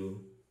with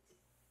you.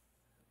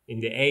 In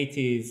the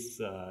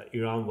 80s,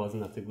 Iran was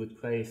not a good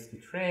place to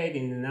trade.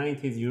 In the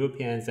 90s,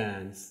 Europeans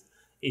and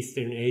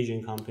Eastern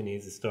Asian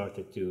companies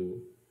started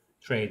to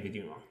trade with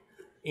Iran.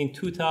 In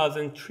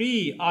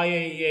 2003,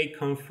 IAEA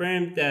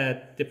confirmed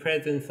that the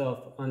presence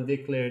of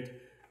undeclared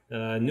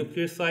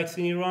nuclear sites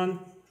in Iran,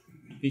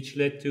 which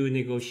led to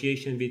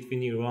negotiation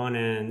between Iran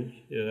and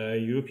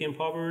European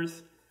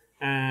powers,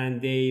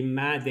 and they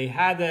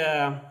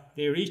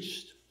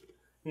reached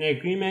an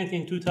agreement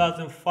in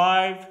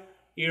 2005.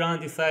 Iran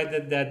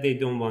decided that they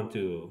don't want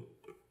to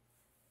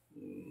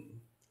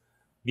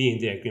be in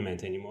the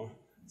agreement anymore,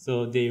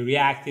 so they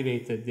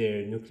reactivated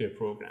their nuclear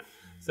program.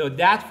 So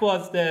that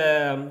was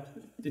the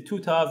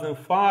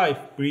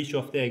 2005 breach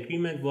of the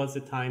agreement was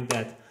the time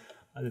that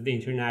the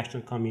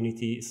international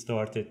community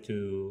started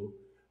to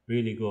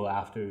really go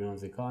after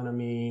Iran's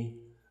economy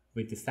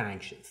with the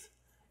sanctions.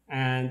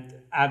 And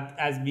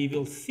as we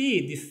will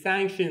see, these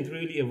sanctions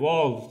really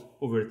evolved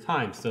over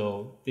time.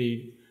 So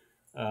the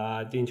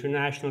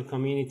international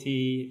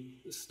community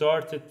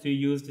started to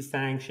use the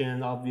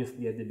sanction.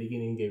 Obviously, at the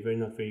beginning, they were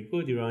not very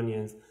good.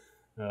 Iranians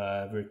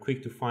were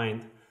quick to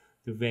find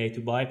the way to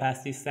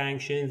bypass these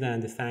sanctions,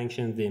 and the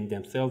sanctions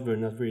themselves were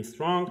not very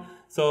strong.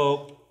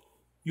 So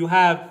you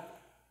have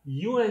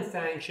UN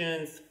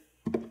sanctions,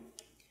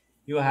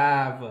 you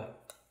have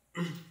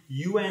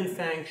UN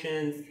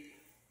sanctions,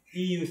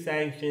 EU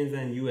sanctions,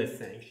 and US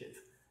sanctions.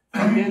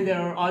 And then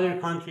there are other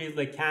countries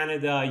like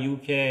Canada,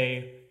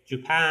 UK,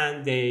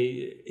 Japan,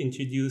 they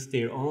introduced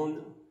their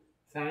own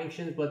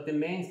sanctions, but the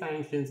main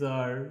sanctions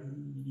are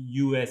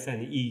US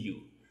and EU.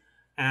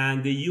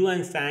 And the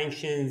UN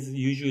sanctions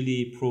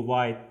usually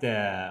provide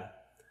the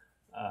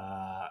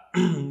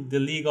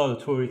legal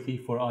authority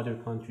for other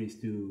countries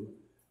to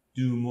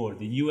do more.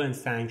 The UN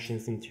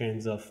sanctions in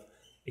terms of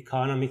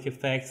economic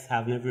effects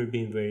have never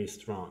been very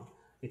strong.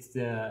 It's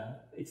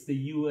the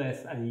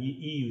US and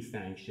EU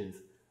sanctions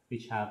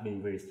which have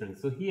been very strong.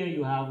 So here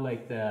you have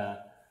like the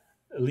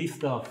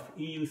list of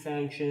EU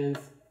sanctions,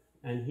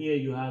 and here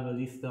you have a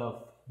list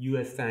of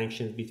US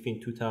sanctions between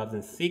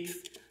 2006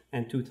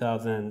 and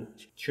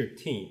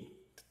 2013.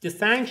 The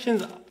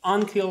sanctions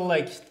until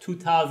like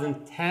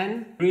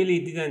 2010 really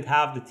didn't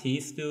have the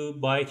teeth to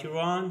bite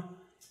Iran.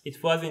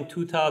 It was in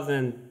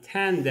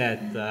 2010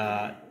 that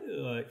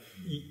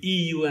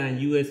EU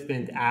and US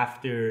went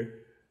after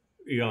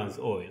Iran's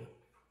oil.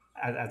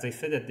 As I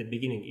said at the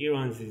beginning,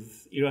 Iran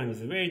is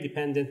very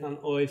dependent on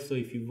oil, so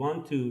if you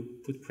want to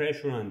put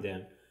pressure on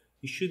them,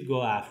 you should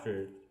go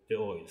after the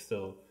oil. So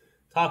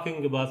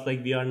talking about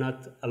like we are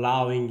not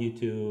allowing you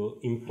to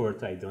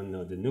import, I don't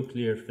know, the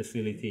nuclear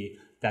facility,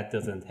 that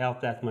doesn't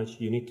help that much.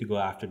 You need to go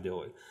after the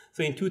oil.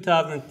 So in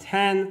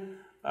 2010,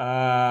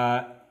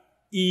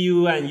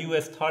 EU and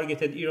US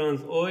targeted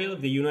Iran's oil.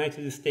 The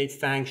United States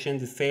sanctioned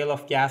the sale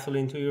of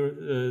gasoline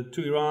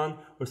to Iran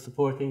or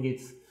supporting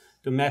its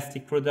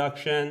domestic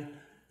production.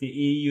 The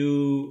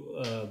EU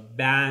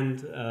banned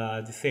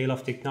the sale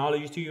of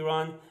technology to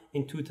Iran.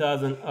 In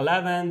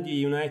 2011, the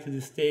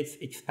United States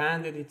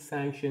expanded its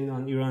sanction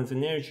on Iran's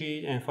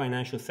energy and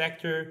financial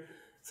sector.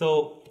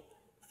 So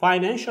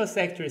financial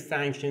sector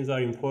sanctions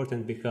are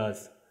important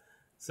because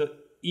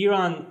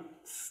Iran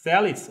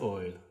sells its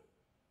oil.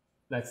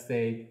 Let's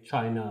say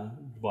China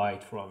buy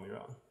it from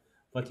Iran.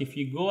 But if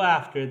you go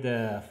after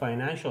the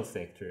financial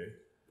sector,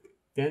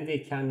 then they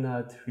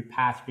cannot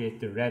repatriate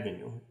the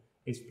revenue.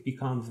 It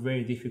becomes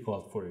very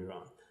difficult for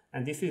Iran.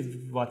 And this is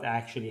what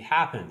actually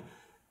happened.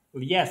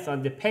 Yes,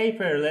 on the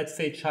paper, let's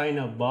say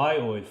China buy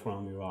oil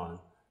from Iran.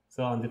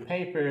 So on the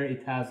paper,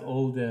 it has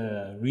all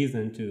the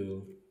reason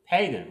to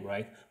pay them,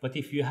 right? But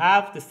if you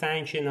have the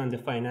sanction on the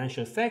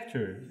financial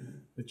sector,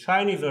 the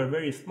Chinese are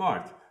very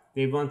smart.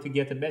 They want to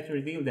get a better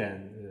deal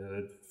than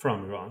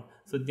from Iran.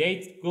 So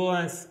they go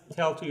and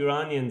tell to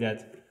Iranian that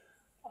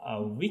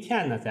we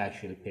cannot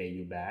actually pay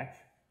you back.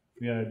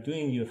 We are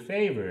doing you a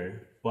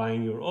favor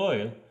buying your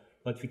oil,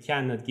 but we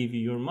cannot give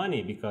you your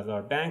money because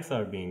our banks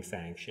are being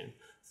sanctioned.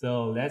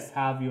 So let's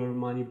have your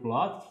money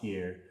blocked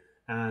here.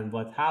 And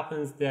what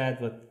happened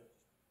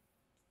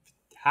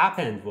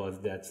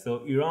was that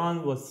so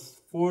Iran was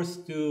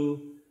forced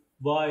to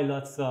buy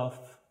lots of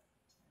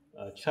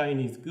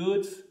Chinese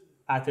goods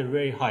at a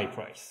very high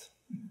price.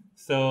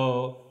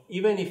 So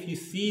even if you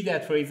see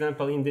that, for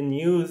example, in the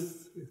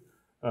news,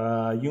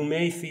 you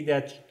may see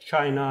that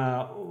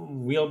China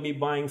will be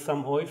buying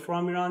some oil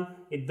from Iran,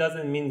 it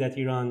doesn't mean that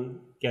Iran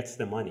gets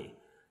the money.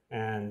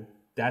 And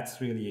that's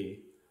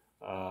really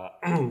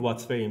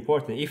what's very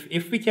important.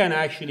 If we can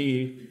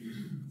actually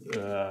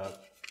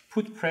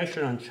put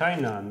pressure on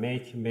China and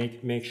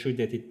make sure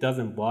that it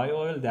doesn't buy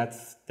oil,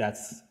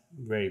 that's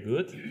very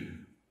good.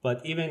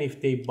 But even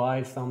if they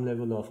buy some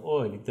level of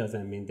oil, it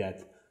doesn't mean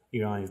that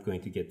Iran is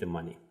going to get the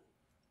money.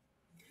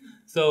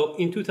 So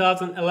in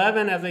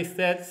 2011, as I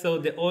said, so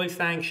the oil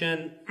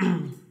sanction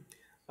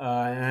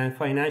and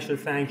financial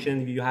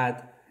sanction, you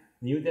had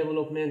new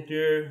development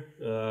there,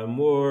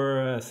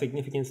 more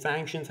significant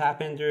sanctions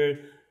happened there.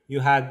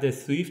 You had the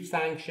SWIFT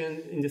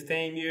sanction in the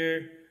same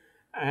year,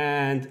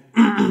 and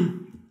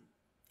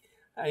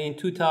in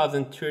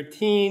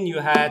 2013, you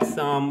had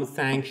some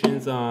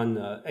sanctions on,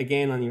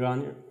 again, on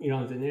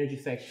Iran's energy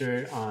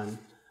sector, on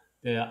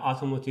the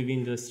automotive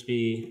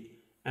industry,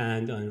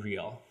 and on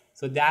real.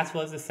 So that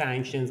was the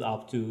sanctions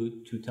up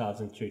to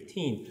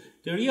 2013.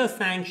 The real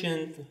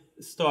sanctions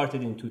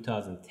started in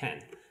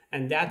 2010,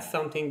 and that's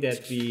something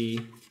that we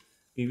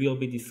will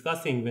be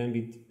discussing when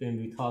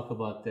we talk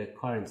about the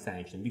current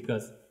sanction,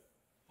 because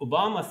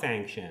Obama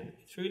sanction,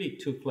 it really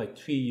took like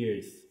 3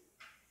 years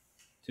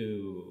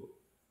to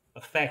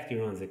affect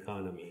Iran's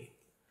economy.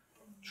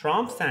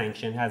 Trump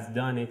sanction has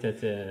done it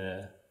at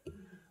a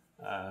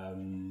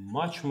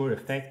much more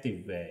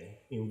effective way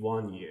in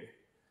 1 year.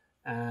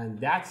 And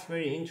that's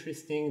very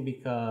interesting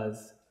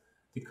because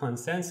the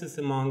consensus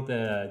among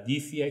the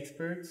DC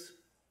experts,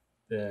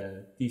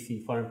 the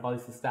DC foreign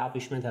policy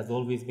establishment, has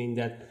always been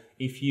that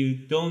if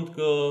you don't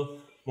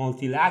go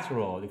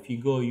multilateral, if you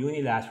go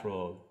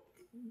unilateral,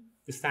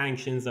 the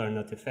sanctions are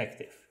not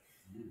effective.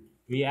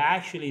 We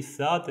actually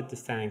saw that the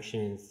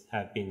sanctions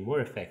have been more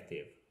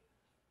effective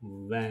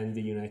when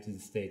the United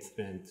States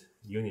went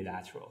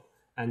unilateral.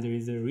 And there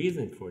is a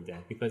reason for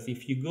that, because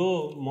if you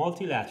go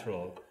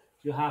multilateral,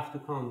 you have to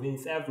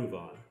convince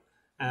everyone.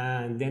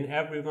 And then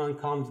everyone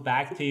comes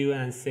back to you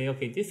and say,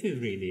 okay, this is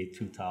really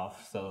too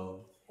tough.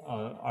 So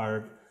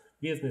our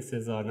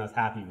businesses are not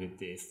happy with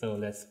this. So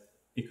let's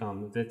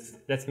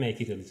make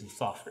it a little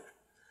softer.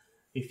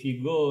 If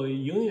you go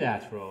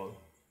unilateral,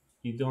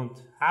 you don't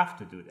have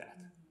to do that,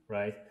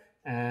 right?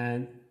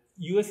 And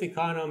US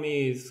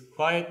economy is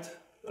quite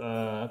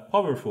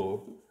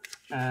powerful.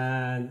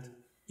 And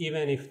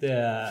even if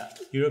the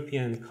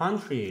European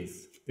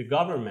countries, the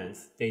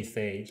governments, they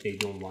say they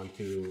don't want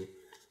to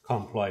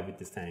comply with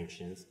the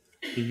sanctions,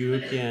 the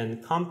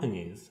European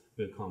companies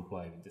will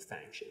comply with the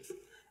sanctions.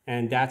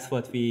 And that's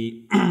what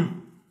we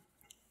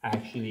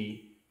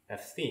actually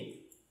have seen.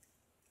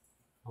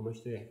 How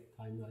much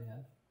time do I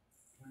have?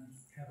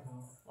 Half an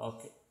hour.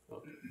 Okay.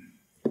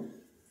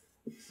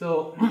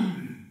 So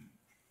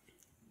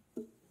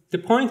the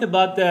point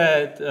about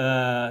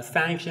the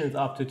sanctions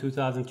up to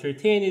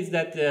 2013 is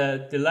that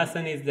the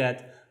lesson is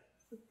that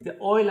the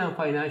oil and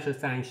financial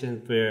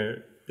sanctions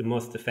were the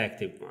most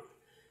effective one.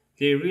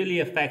 They really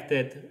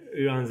affected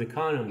Iran's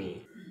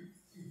economy.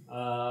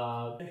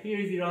 Here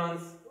is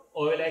Iran's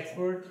oil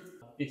export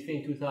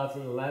between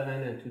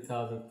 2011 and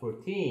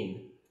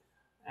 2014.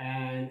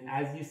 And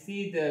as you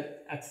see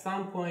that at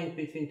some point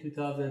between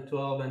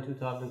 2012 and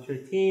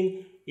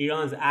 2013,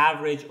 Iran's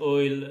average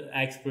oil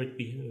export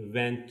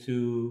went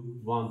to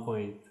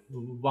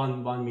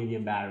 1.1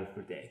 million barrels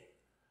per day.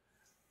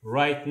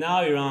 Right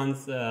now,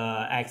 Iran's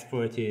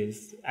export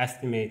is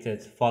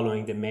estimated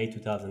following the May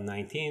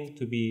 2019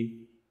 to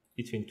be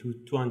between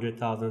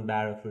 200,000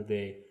 barrels per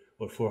day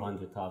or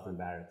 400,000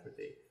 barrels per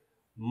day,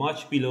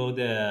 much below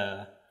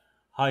the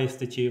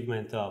highest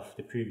achievement of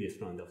the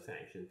previous round of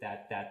sanctions.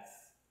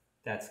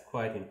 That's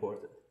quite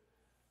important.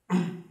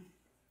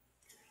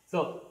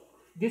 So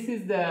this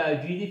is the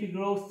GDP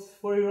growth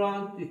for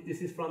Iran.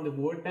 This is from the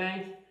World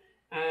Bank.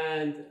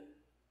 And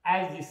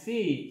as you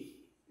see,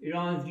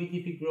 Iran's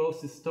GDP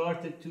growth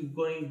started to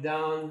going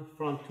down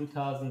from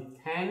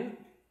 2010,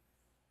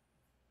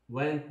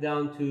 went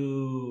down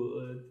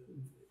to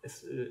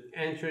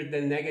entered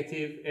the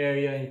negative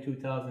area in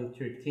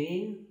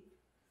 2013,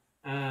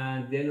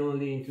 and then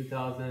only in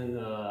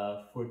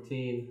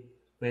 2014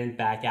 went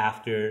back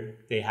after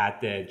they had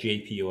the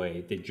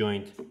JPOA, the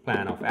Joint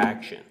Plan of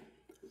Action.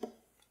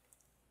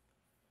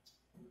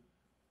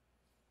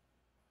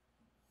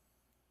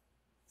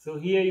 So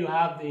here you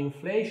have the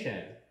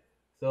inflation.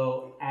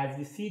 So as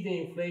you see, the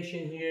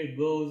inflation here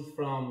goes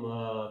from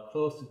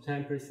close to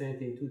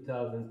 10% in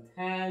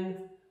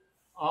 2010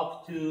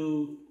 up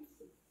to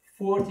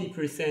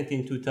 40%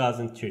 in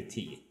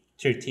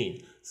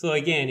 2013. So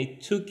again,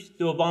 it took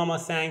the Obama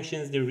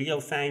sanctions, the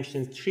real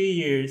sanctions, 3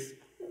 years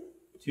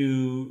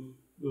to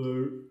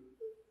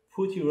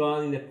put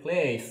Iran in a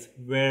place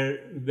where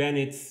when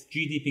its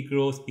GDP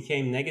growth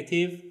became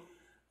negative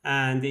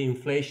and the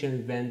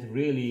inflation went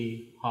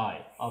really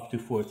high, up to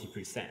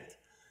 40%.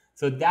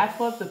 So that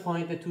was the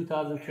point in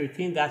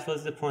 2013, that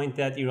was the point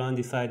that Iran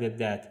decided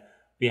that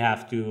we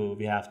have to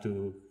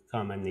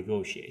come and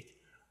negotiate.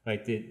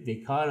 Right? The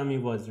economy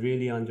was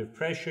really under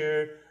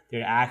pressure,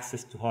 their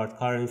access to hard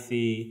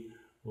currency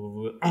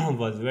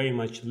was very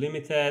much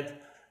limited,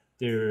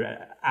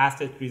 their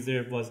asset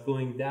reserve was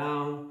going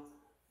down,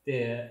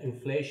 the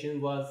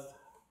inflation was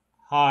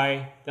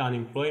high, the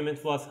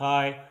unemployment was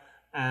high,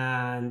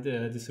 and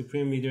the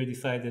supreme leader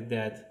decided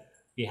that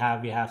we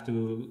have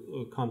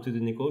to come to the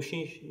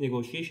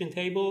negotiation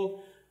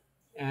table,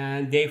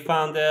 and they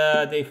found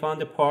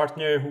a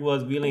partner who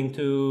was willing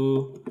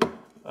to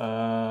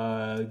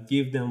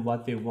give them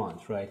what they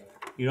want. Right?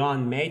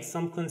 Iran made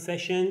some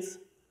concessions,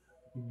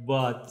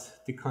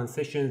 but the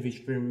concessions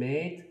which were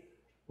made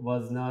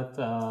was not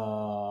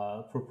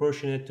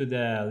proportionate to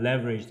the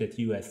leverage that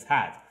U.S.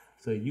 had.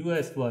 So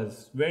U.S.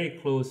 was very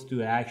close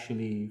to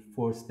actually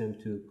force them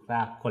to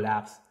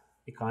collapse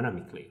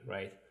economically,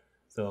 right?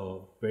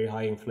 So very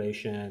high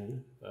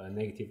inflation,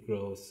 negative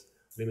growth,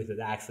 limited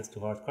access to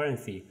hard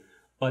currency.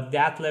 But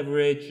that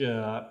leverage,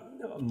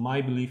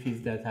 my belief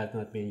is that has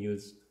not been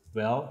used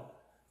well.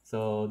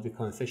 So the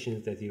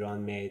concessions that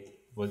Iran made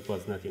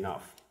was not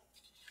enough.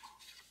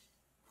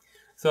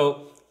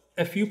 So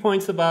a few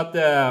points about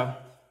the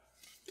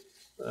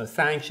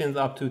sanctions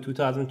up to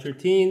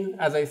 2013.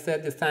 As I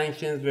said, the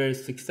sanctions were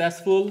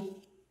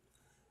successful.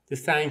 The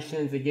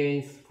sanctions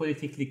against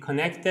politically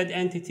connected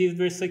entities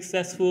were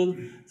successful.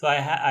 So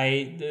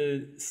I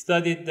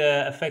studied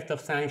the effect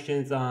of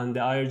sanctions on the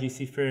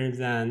IRGC firms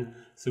and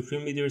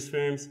supreme leaders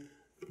firms.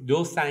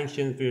 Those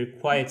sanctions were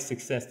quite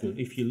successful.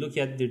 If you look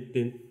at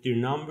their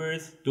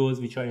numbers, those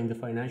which are in the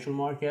financial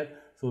market,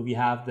 so we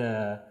have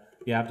the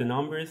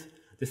numbers.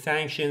 The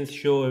sanctions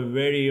show a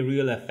very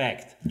real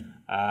effect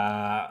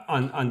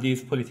on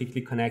these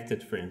politically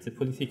connected firms. The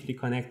politically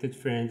connected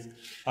firms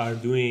are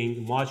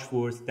doing much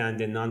worse than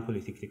the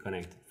non-politically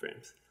connected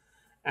firms.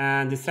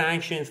 And the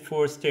sanctions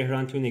forced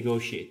Tehran to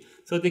negotiate.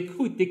 So the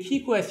key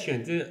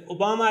question, the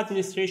Obama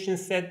administration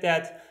said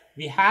that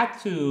we had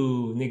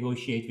to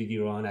negotiate with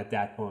Iran at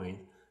that point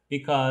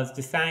because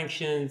the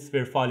sanctions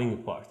were falling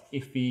apart.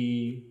 If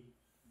we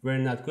were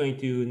not going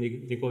to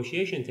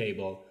negotiation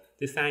table,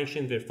 the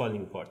sanctions were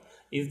falling apart.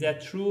 Is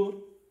that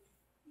true?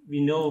 We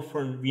know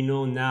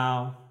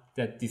now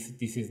that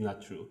this is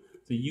not true.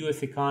 The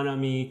U.S.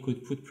 economy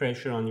could put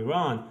pressure on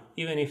Iran,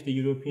 even if the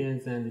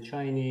Europeans and the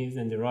Chinese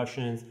and the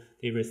Russians,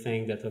 they were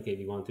saying that, okay,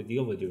 we want to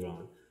deal with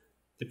Iran.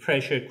 The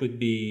pressure could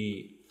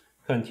be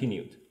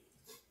continued.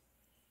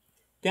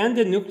 Then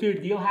the nuclear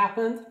deal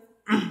happened.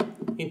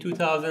 In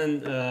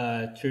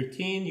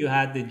 2013, you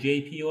had the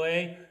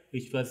JPOA,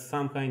 which was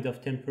some kind of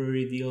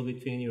temporary deal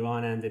between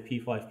Iran and the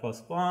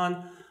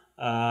P5+1.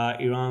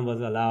 Iran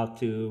was allowed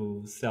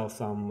to sell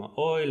some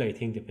oil. I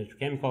think the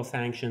petrochemical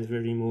sanctions were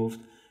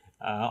removed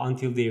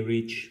until they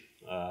reach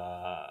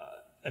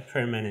a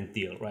permanent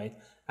deal, right?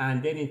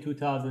 And then in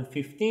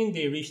 2015,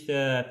 they reached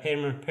a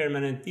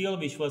permanent deal,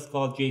 which was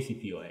called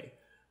JCPOA,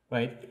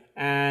 right?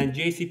 And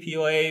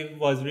JCPOA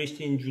was reached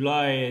in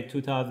July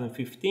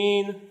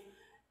 2015.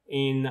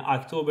 In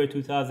October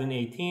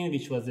 2018,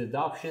 which was the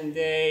adoption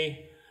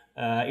day,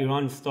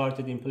 Iran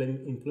started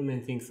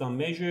implementing some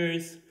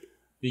measures.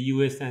 The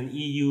US and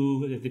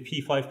EU, the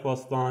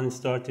P5+1,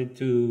 started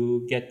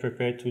to get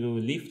prepared to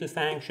lift the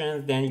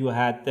sanctions. Then you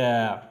had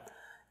the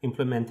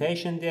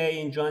implementation day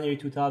in January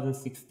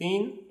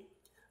 2016,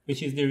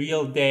 which is the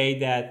real day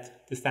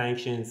that the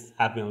sanctions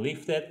have been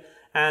lifted.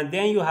 And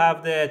then you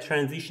have the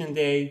transition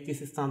day.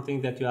 This is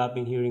something that you have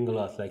been hearing a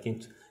lot. Like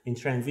in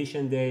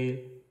transition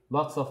day,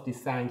 lots of these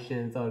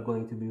sanctions are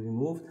going to be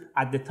removed.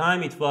 At the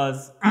time, it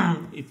was,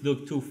 it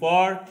looked too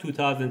far,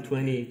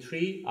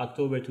 2023,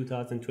 October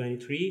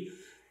 2023,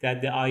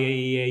 that the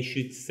IAEA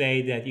should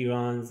say that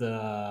Iran's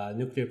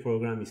nuclear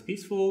program is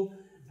peaceful,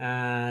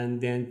 and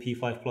then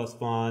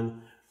P5+1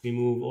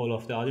 remove all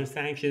of the other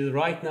sanctions.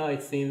 Right now,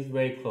 it seems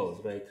very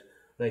close, right?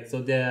 Like,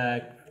 so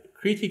the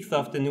critics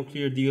of the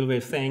nuclear deal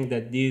were saying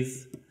that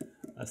these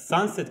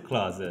sunset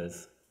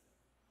clauses,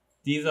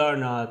 these are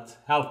not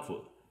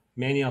helpful.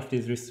 Many of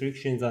these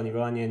restrictions on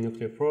Iranian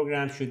nuclear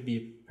program should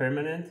be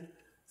permanent.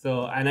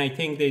 So, and I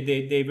think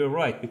they were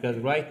right, because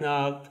right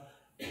now,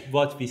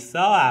 what we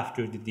saw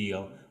after the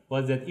deal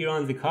was that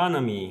Iran's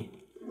economy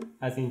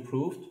has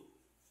improved.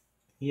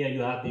 Here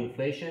you have the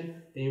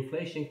inflation. The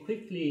inflation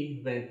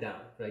quickly went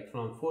down, right,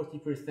 from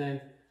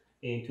 40%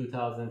 in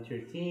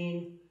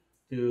 2013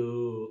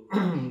 to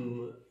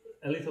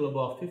a little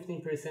above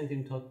 15%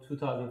 in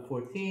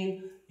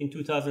 2014. In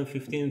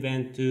 2015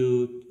 went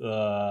to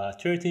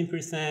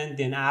 13%.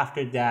 Then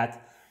after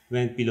that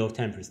went below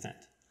 10%.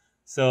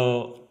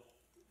 So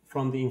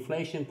from the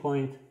inflation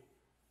point,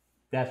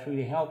 that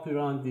really helped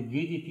Iran. The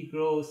GDP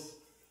growth,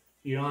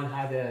 Iran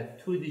had a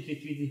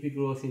two-digit GDP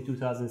growth in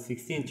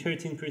 2016,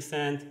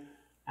 13%.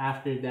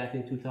 After that,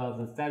 in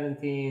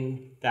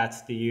 2017,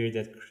 that's the year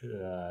that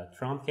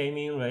Trump came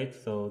in, right?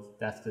 So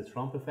that's the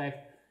Trump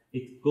effect.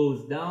 It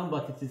goes down,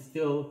 but it is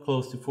still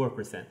close to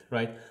 4%,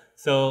 right?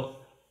 So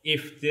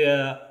if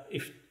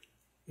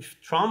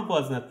Trump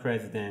was not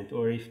president,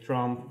 or if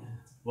Trump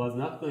was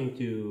not going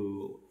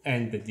to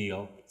end the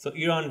deal, so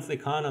Iran's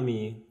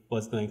economy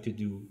was going to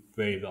do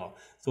very well.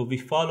 So we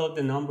followed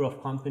the number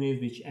of companies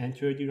which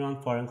entered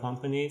Iran, foreign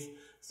companies.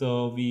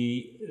 So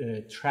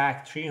we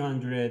tracked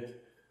 300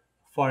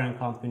 foreign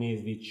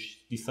companies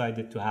which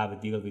decided to have a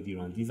deal with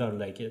Iran. These are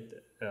like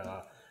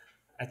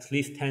at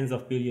least tens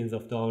of billions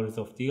of dollars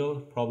of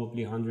deal,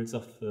 probably hundreds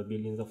of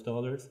billions of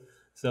dollars.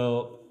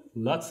 So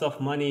lots of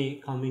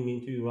money coming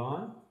into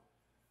Iran.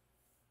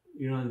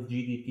 Iran's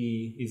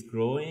GDP is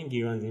growing,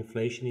 Iran's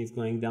inflation is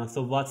going down.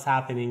 So what's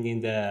happening in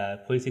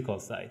the political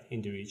side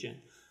in the region?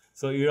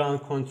 So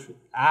Iran,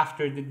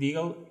 after the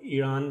deal,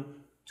 Iran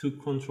took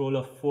control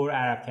of 4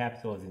 Arab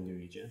capitals in the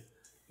region.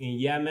 In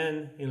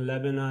Yemen, in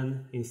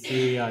Lebanon, in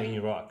Syria, in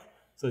Iraq.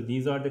 So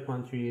these are the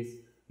countries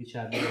which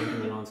have been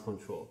under Iran's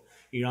control.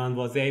 Iran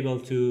was able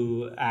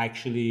to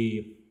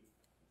actually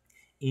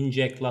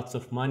inject lots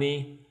of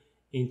money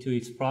into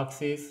its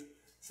proxies.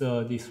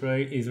 So the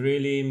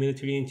Israeli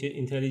military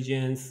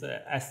intelligence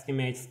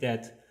estimates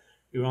that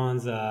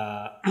Iran's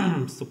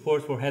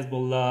support for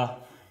Hezbollah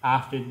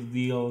after the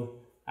deal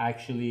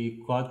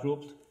actually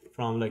quadrupled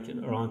from like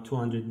around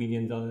 $200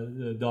 million to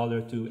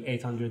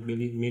 $800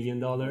 million.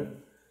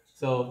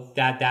 So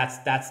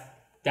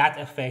that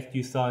effect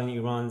you saw in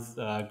Iran's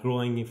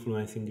growing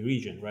influence in the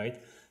region, right?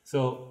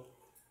 So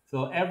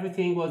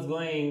everything was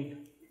going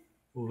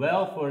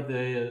well for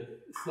the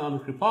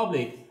Islamic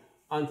Republic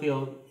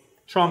until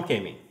Trump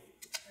came in.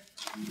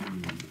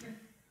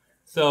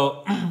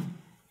 So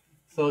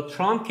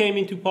Trump came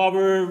into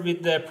power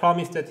with the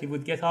promise that he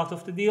would get out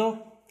of the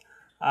deal.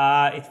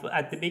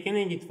 At the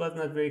beginning, it was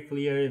not very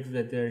clear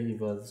whether he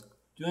was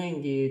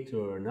doing it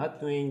or not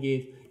doing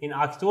it. In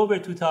October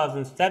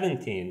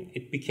 2017,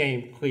 it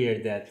became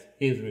clear that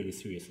he's really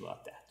serious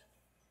about that,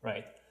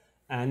 right?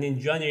 And in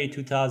January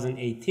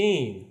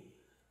 2018,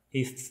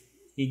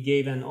 he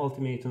gave an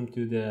ultimatum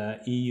to the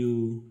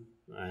EU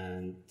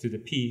and to the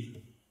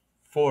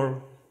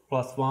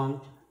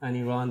P4+1 and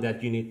Iran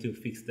that you need to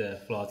fix the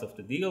flaws of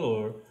the deal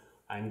or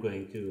I'm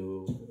going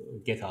to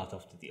get out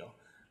of the deal.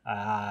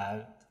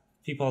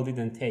 People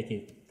didn't take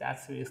it that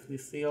seriously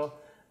still.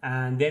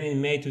 And then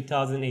in May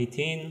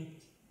 2018,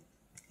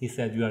 he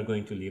said, we are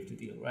going to leave the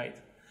deal, right?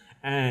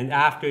 And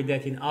after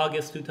that, in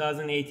August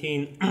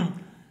 2018,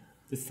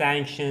 the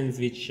sanctions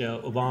which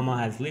Obama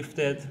has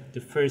lifted, the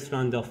first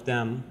round of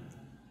them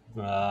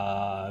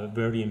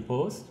were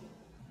imposed.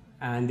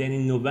 And then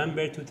in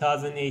November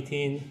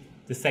 2018,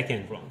 the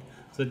second round.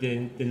 So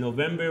the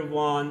November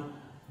one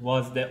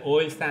was the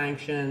oil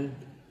sanction.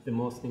 The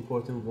most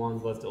important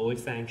one was the oil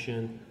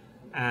sanction.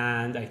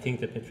 And I think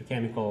the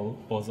petrochemical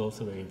was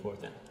also very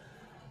important.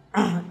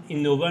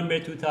 In November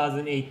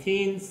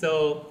 2018,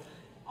 so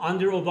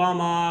under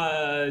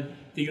Obama,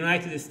 the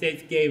United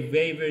States gave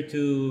waiver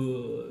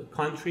to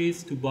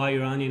countries to buy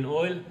Iranian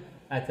oil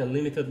at a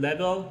limited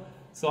level.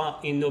 So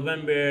in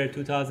November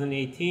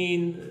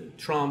 2018,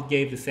 Trump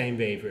gave the same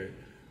waiver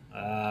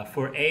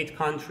for 8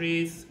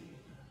 countries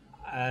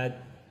The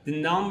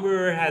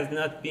number has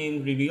not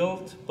been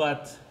revealed,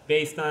 but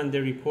based on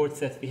the reports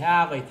that we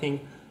have, I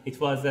think it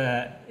was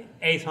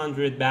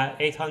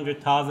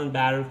 800,000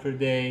 barrels per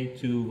day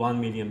to 1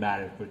 million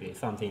barrels per day,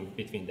 something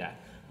between that,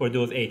 for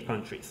those 8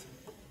 countries.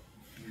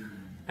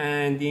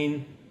 And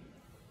in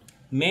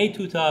May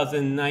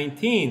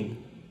 2019,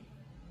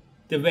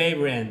 the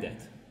waiver ended.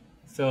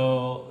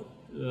 So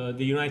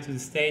the United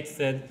States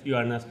said, you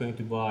are not going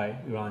to buy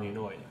Iranian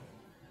oil.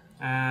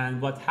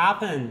 And what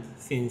happened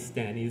since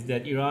then is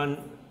that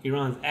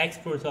Iran's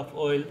export of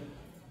oil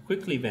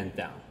quickly went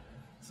down.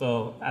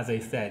 So as I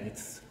said,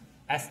 it's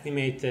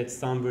estimated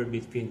somewhere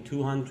between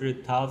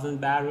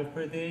 200,000 barrels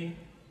per day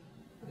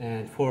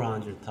and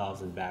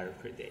 400,000 barrels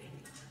per day.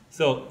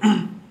 So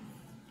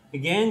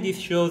again, this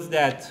shows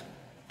that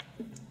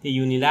the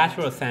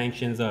unilateral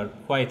sanctions are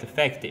quite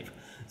effective.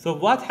 So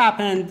what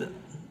happened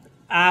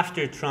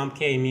after Trump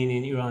came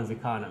in Iran's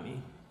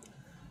economy?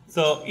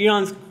 So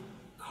Iran's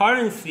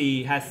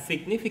currency has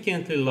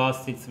significantly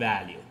lost its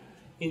value.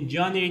 In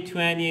January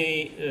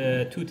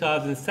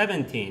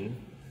 2017,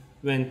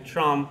 when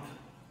Trump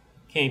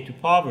came to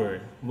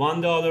power,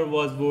 $1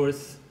 was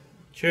worth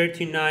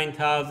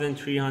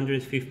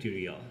 39,350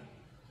 riyal.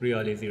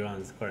 Riyal is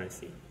Iran's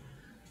currency.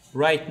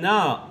 Right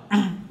now,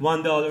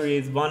 $1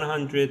 is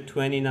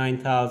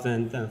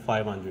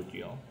 129,500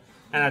 riyal.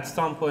 And at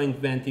some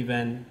point went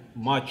even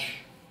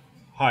much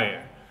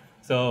higher.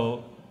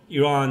 So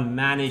Iran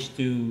managed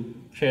to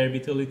curb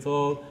it a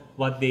little.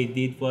 What they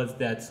did was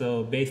that,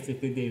 so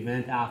basically they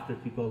went after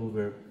people who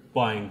were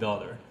buying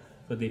dollar.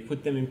 So they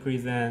put them in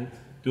prison.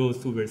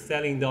 Those who were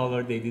selling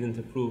dollar, they didn't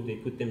approve, they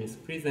put them in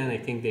prison. I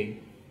think they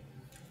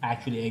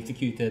actually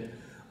executed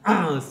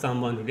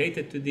someone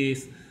related to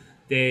this.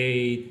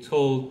 They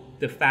told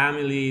the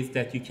families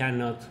that you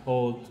cannot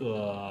hold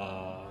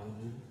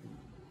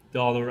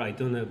dollar, I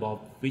don't know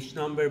about which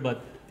number,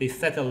 but they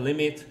set a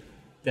limit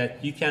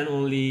that you can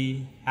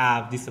only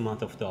have this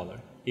amount of dollar.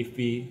 If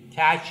we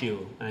catch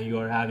you and you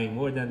are having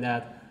more than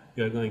that,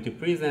 you are going to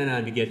prison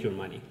and we get your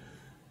money.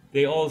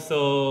 They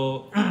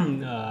also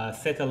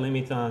set a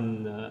limit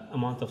on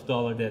amount of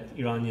dollar that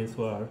Iranians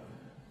who are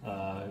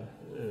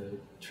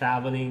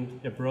traveling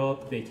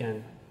abroad, they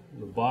can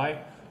buy.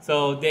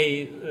 So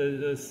they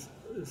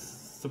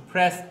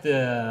suppressed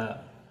the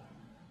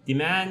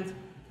demand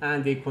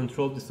and they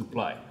controlled the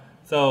supply.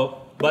 So,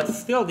 but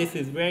still this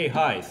is very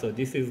high. So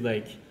this is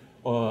like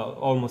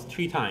almost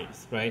 3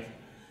 times, right?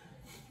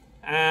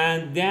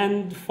 And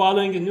then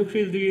following the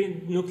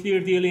nuclear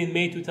deal in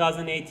May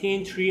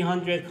 2018,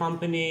 300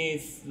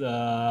 companies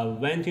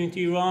went into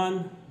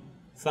Iran,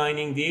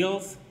 signing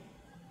deals.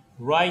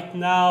 Right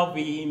now,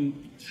 we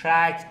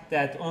track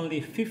that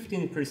only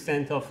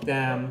 15% of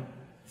them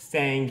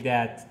saying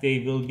that they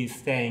will be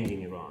staying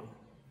in Iran.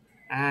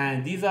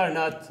 And these are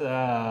not,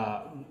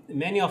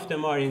 many of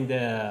them are in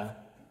the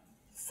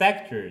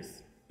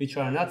sectors which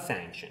are not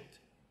sanctioned,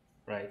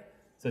 right?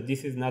 So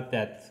this is not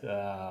that,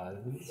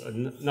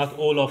 not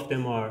all of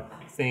them are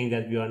saying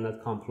that we are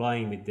not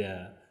complying with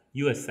the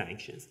US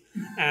sanctions.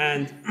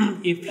 And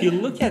if you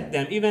look at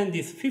them, even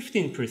this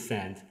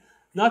 15%,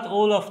 not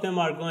all of them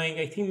are going,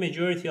 I think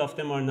majority of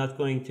them are not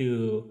going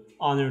to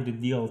honor the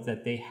deals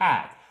that they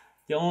had.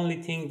 The only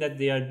thing that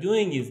they are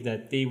doing is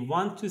that they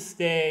want to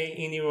stay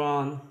in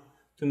Iran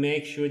to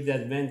make sure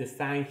that when the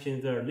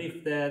sanctions are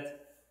lifted,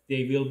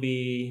 they will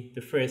be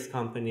the first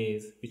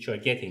companies which are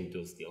getting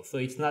those deals. So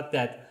it's not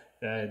that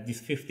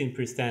these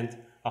 15%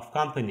 of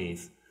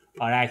companies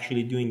are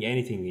actually doing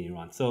anything in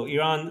Iran. So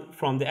Iran,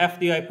 from the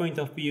FDI point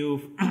of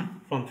view,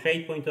 from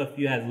trade point of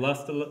view, has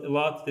lost a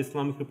lot, the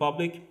Islamic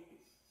Republic.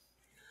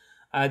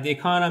 The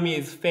economy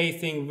is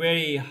facing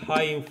very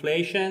high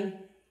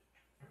inflation.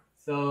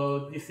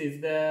 So this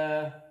is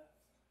the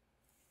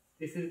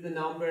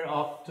number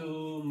up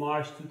to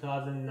March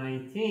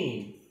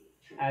 2019.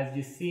 As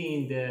you see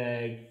in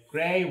the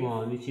gray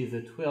one, which is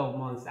a 12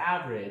 months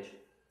average,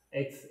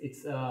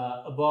 it's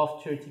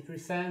above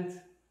 30%,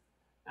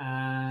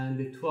 and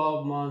the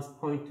 12 months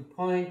point to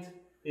point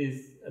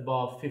is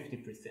above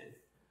 50%.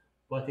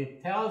 What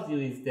it tells you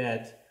is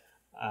that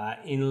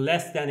in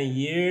less than a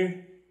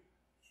year,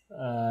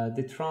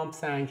 the Trump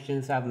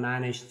sanctions have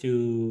managed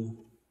to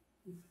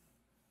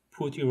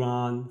put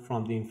Iran,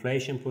 from the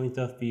inflation point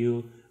of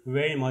view,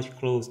 very much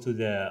close to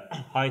the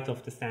height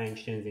of the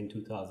sanctions in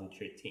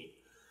 2013.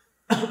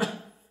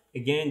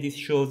 Again, this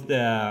shows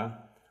the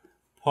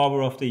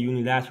power of the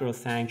unilateral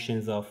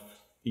sanctions of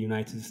the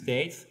United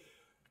States.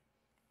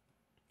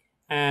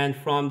 And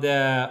from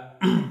the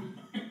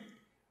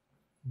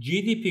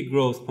GDP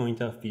growth point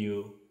of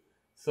view,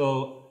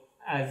 so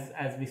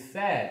as we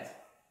said,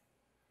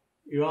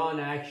 Iran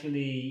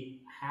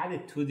actually had a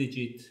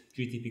 2-digit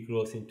GDP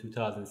growth in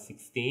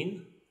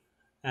 2016,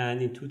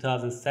 and in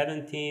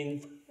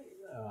 2017,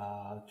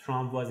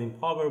 Trump was in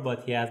power,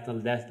 but he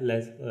hasn't left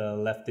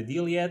the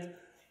deal yet.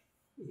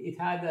 It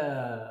had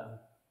a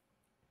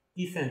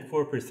decent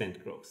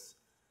 4% growth.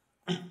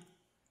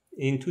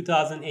 In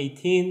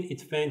 2018,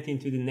 it went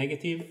into the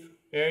negative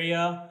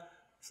area,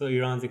 so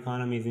Iran's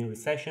economy is in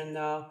recession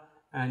now.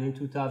 And in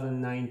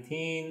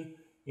 2019,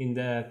 in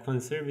the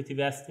conservative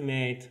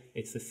estimate,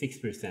 it's a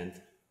 6%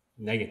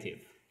 negative.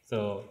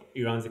 So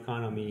Iran's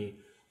economy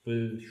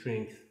will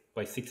shrink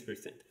by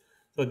 6%.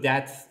 So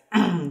that's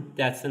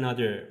that's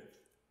another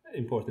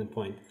important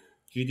point.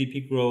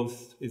 GDP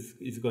growth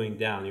is going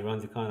down.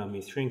 Iran's economy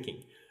is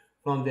shrinking.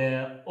 From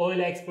the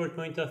oil export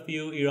point of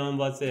view, Iran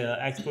was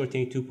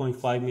exporting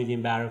 2.5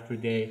 million barrels per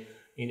day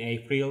in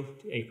April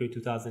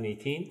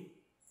 2018.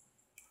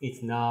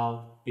 It's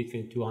now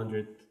between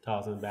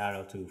 200,000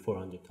 barrels to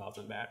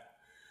 400,000 barrels.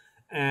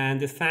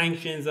 And the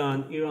sanctions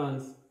on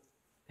Iran's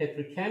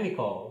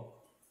petrochemical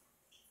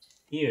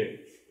here.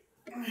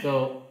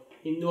 So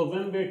in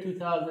November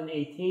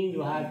 2018,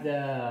 you had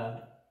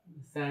the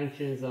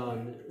sanctions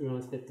on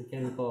Iran's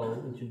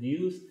petrochemical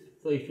introduced.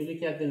 So if you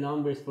look at the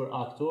numbers for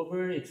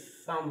October,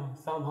 it's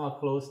somehow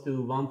close to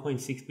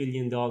 $1.6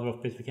 billion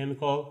of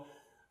petrochemical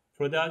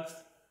products.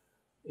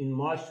 In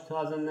March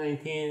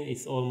 2019,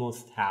 it's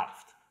almost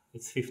halved.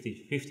 It's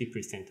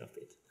 50% of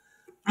it.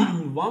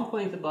 One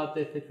point about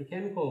the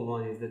petrochemical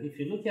one is that if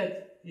you look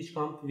at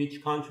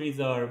which countries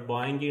are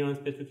buying Iran's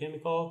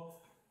petrochemical,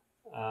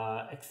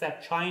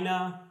 except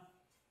China,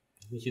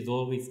 which is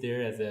always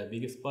there as a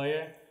biggest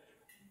buyer,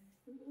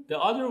 the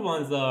other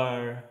ones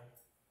are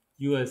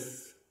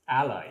U.S.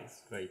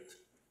 allies, right?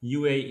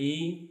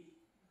 UAE,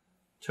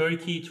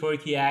 Turkey.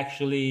 Turkey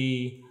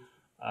actually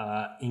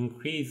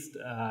increased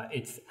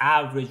its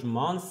average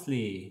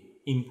monthly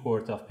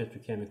import of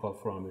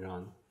petrochemical from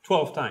Iran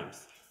 12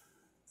 times.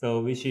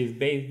 So which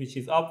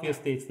is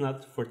obviously it's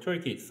not for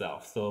Turkey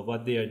itself. So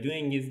what they are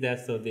doing is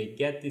that so they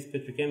get these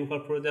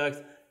petrochemical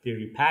products, they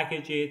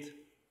repackage it,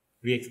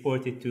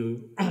 re-export it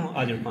to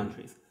other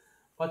countries.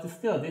 But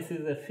still, this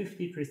is a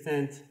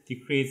 50%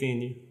 decrease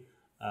in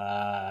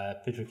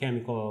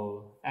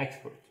petrochemical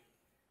export.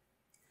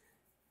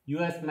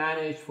 U.S.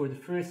 managed for the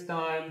first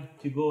time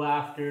to go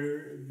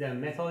after the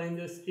metal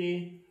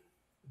industry.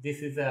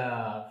 This is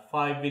a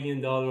 $5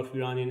 billion of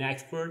Iranian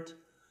export.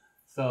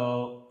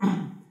 So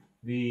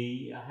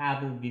we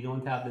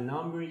don't have the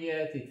number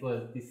yet.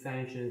 This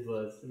sanctions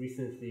was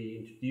recently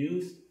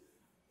introduced,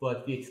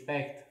 but we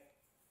expect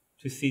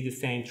to see the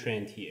same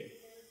trend here.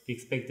 We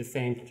expect the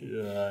same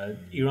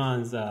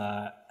Iran's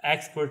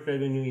export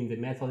revenue in the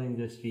metal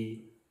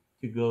industry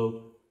to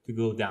go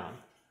down.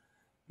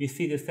 We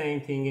see the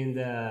same thing in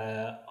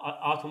the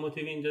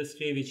automotive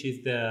industry, which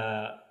is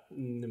the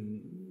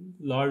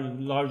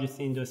largest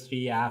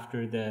industry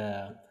after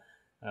the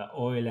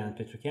oil and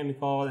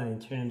petrochemical, and in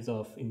terms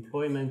of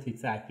employment,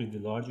 it's actually the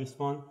largest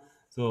one.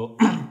 So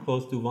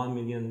close to 1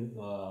 million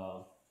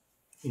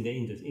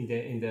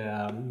in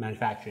the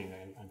manufacturing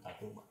I'm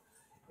talking about.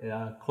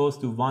 Close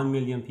to 1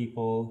 million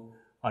people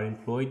are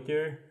employed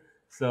there.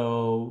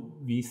 So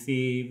we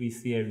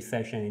see a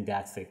recession in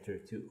that sector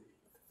too.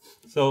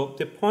 So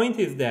the point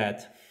is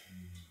that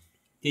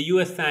the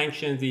U.S.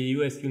 sanctions, the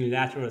U.S.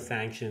 unilateral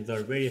sanctions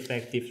are very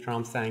effective.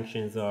 Trump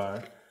sanctions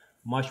are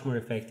much more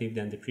effective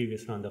than the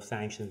previous round of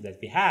sanctions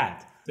that we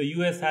had. The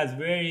U.S. has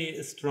very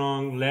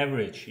strong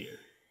leverage here.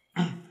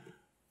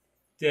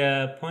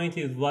 The point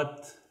is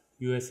what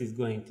U.S. is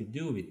going to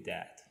do with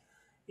that.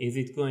 Is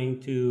it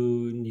going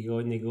to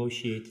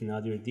negotiate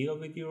another deal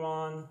with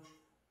Iran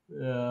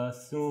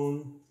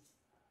soon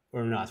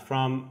or not?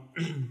 From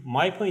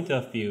my point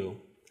of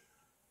view,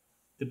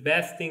 the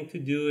best thing to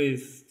do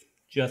is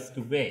just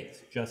to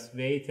wait. Just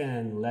wait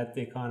and let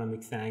the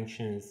economic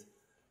sanctions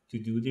to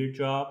do their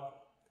job.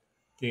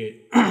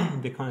 The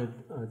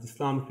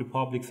Islamic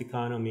Republic's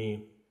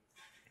economy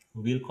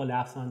will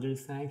collapse under the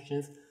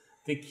sanctions.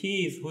 The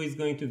key is who is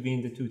going to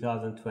win the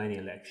 2020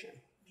 election.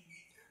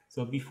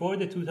 So before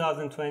the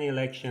 2020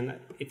 election,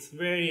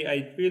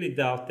 I really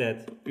doubt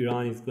that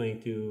Iran is going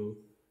to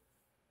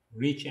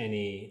reach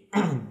any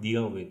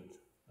deal with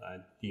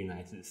the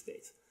United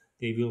States.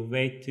 They will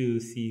wait to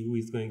see who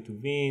is going to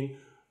win.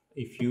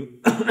 If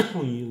you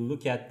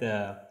look at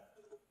the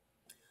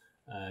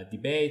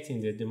debates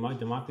in the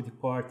Democratic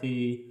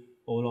Party,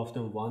 all of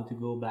them want to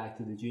go back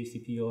to the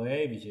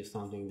JCPOA, which is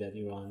something that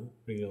Iran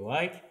really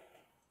like.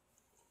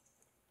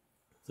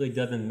 So it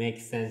doesn't make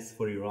sense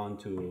for Iran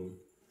to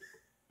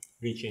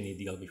reach any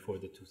deal before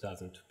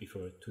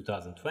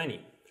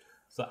 2020.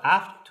 So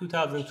after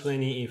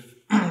 2020, if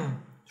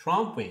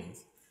Trump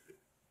wins,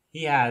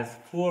 he has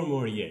 4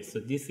 more years. So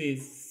this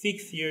is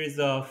 6 years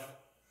of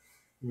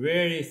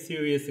very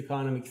serious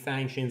economic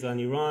sanctions on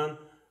Iran.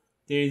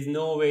 There is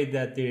no way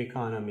that their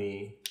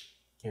economy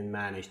can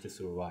manage to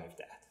survive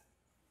that.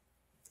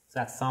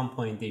 So at some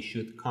point, they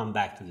should come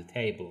back to the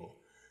table.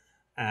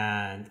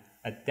 And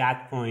at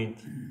that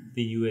point,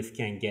 the US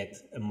can get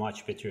a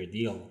much better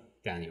deal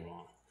than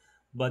Iran.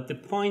 But the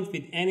point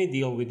with any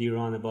deal with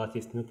Iran about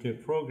its nuclear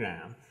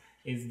program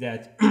is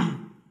that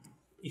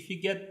if you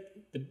get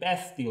the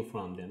best deal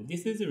from them,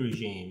 this is a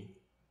regime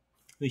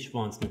which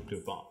wants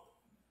nuclear bomb.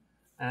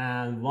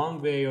 And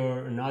one way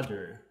or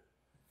another,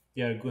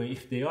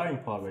 if they are in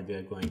power, they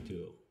are going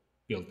to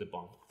build the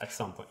bomb at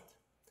some point.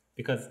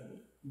 Because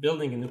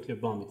building a nuclear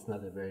bomb, it's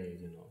not a very,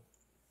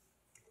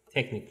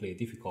 technically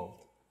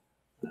difficult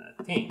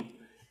thing.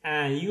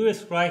 And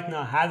U.S. right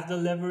now has the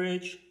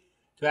leverage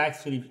to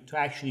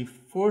actually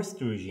force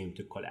the regime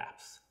to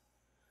collapse.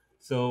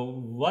 So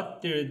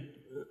what the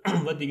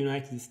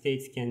United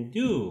States can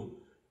do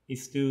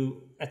is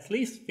to at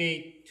least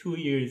wait 2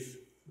 years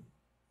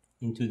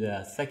into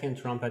the second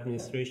Trump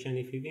administration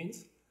if he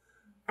wins,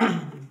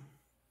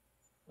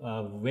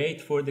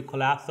 wait for the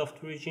collapse of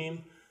the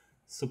regime,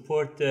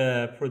 support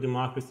the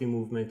pro-democracy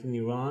movement in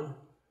Iran.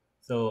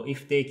 So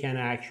if they can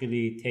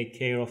actually take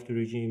care of the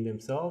regime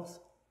themselves,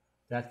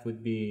 that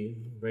would be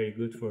very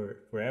good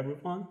for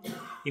everyone.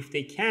 If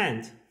they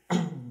can't,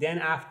 then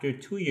after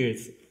 2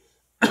 years,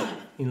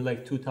 in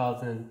like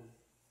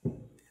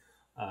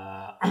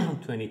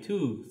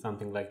 2022,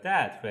 something like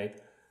that, right?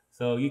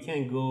 So you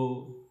can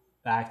go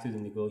back to the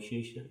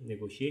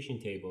negotiation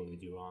table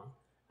with Iran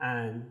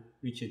and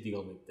reach a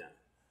deal with them.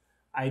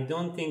 I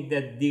don't think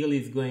that deal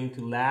is going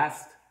to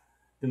last.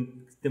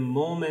 The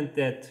moment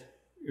that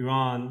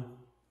Iran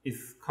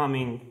is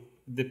coming,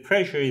 the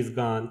pressure is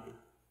gone,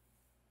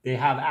 they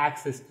have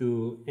access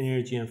to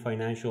energy and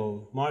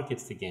financial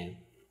markets again,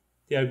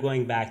 they are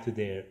going back to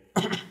their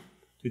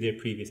to their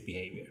previous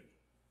behavior.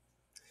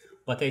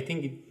 But I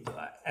think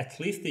at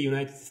least the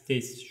United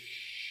States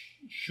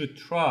should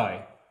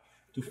try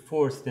to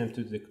force them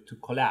to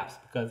collapse,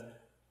 because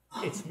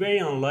it's very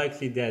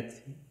unlikely that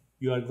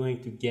you are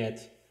going to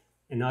get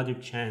another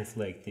chance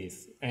like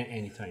this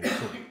anytime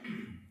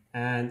soon.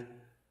 And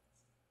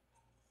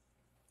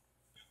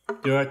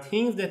there are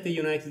things that the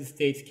United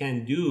States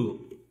can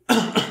do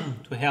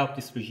to help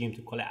this regime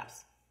to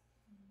collapse.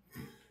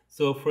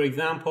 So, for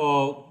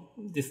example,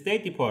 the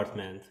State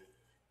Department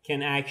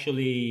can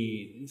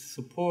actually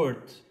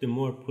support the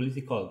more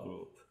political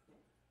group,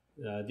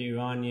 the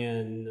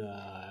Iranian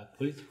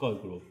political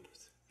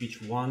groups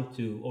which want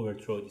to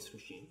overthrow this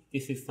regime.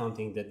 This is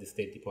something that the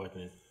State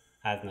Department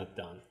has not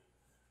done.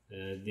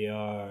 They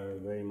are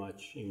very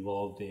much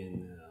involved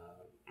in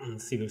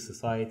civil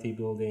society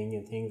building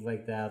and things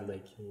like that,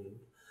 like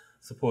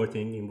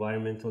supporting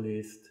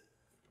environmentalists,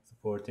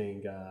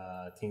 supporting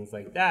things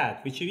like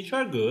that, which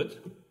are good,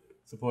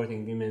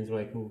 supporting women's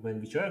rights movement,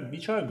 which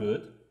are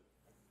good.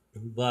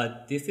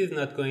 But this is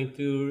not going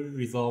to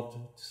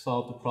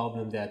solve the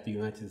problem that the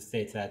United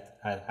States has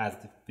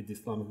with the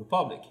Islamic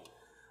Republic.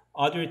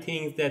 Other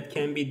things that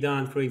can be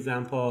done, for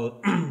example,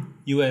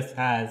 U.S.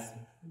 has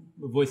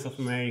Voice of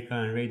America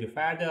and Radio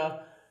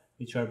Farda,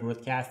 which are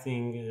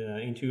broadcasting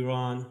into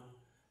Iran.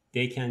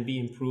 They can be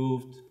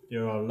improved.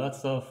 There are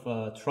lots of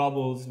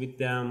troubles with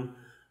them.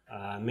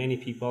 Many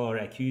people are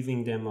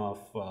accusing them of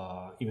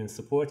even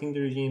supporting the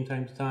regime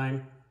time to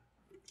time.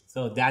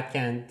 So that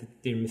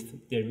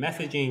their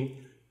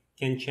messaging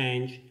can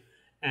change.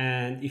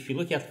 And if you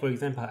look at, for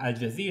example, Al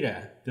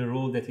Jazeera, the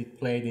role that it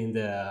played in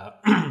the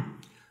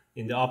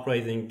in the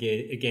uprising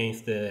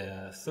against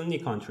the Sunni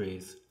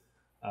countries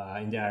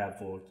in the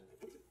Arab world,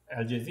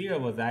 Al Jazeera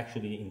was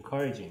actually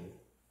encouraging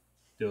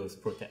those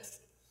protests.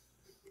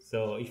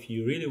 So if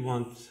you really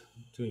want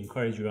to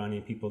encourage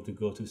Iranian people to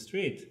go to the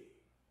street,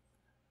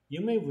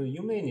 you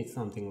may need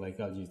something like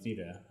Al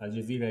Jazeera. Al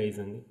Jazeera is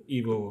an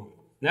evil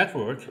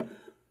network,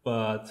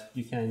 but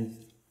you can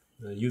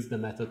use the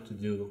method to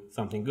do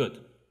something good.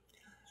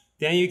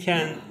 Then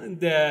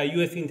the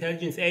U.S.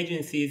 intelligence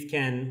agencies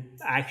can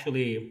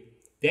actually,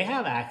 they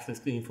have access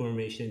to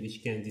information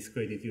which can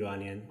discredit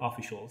Iranian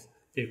officials,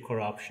 their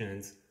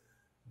corruptions.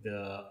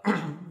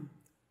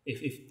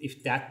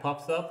 If that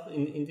pops up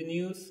in the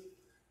news,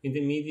 in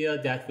the media,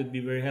 that would be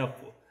very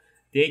helpful.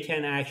 They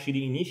can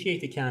actually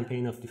initiate a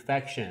campaign of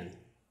defection,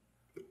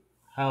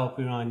 help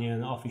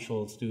Iranian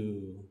officials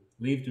to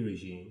leave the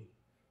regime,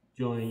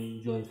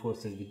 join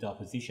forces with the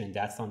opposition.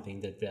 That's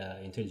something that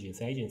the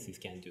intelligence agencies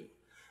can do.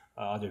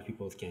 Other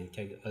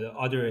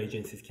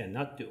agencies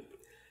cannot do.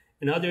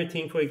 Another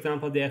thing, for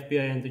example, the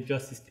FBI and the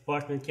Justice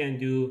Department can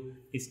do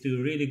is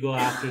to really go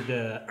after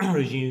the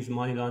regime's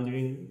money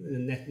laundering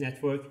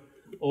network.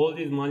 All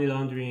this money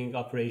laundering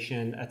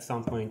operation at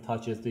some point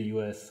touches the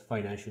U.S.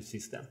 financial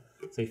system.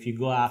 So if you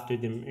go after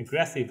them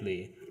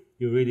aggressively,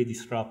 you really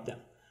disrupt them.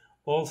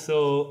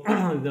 Also,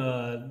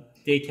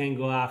 they can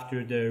go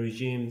after the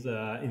regime's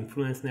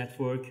influence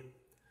network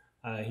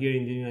here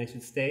in the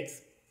United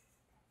States.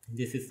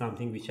 This is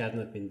something which has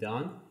not been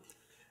done.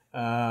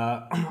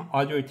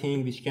 Other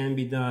thing which can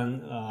be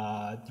done,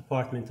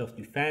 Department of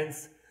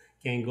Defense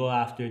can go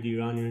after the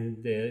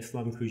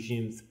Islamic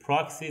regime's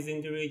proxies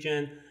in the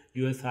region.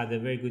 U.S. had a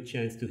very good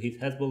chance to hit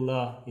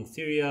Hezbollah in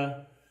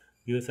Syria.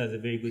 U.S. has a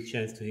very good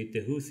chance to hit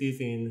the Houthis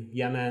in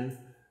Yemen.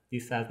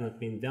 This has not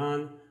been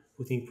done.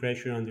 Putting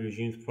pressure on the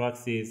regime's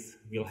proxies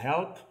will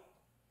help.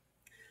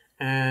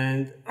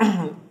 And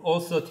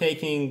also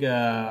taking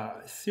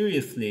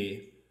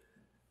seriously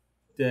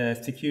the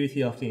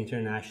security of the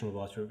international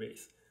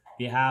waterways.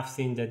 We have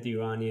seen that the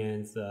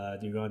Iranian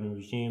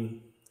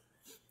regime,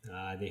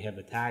 they have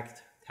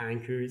attacked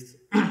tankers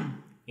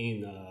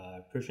in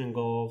Persian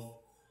Gulf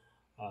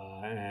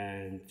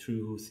and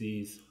through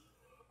Houthis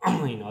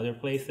in other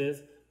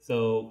places.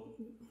 So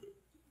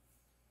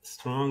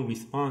strong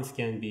response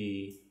can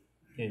be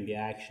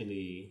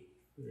actually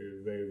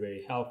very,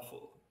 very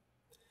helpful.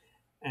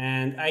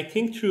 And I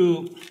think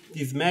through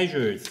these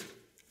measures,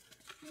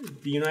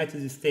 the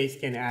United States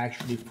can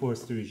actually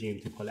force the regime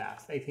to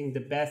collapse. I think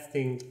the best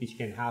thing which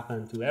can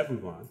happen to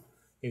everyone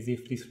is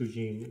if this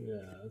regime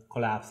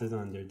collapses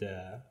under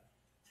the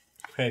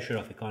pressure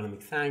of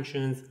economic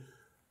sanctions.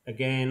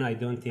 Again, I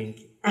don't think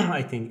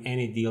I think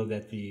any deal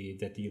that the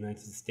United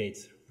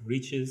States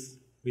reaches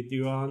with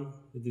Iran,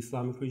 with the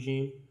Islamic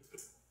regime,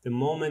 the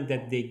moment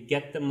that they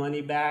get the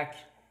money back,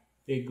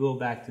 they go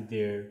back to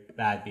their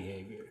bad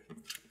behavior.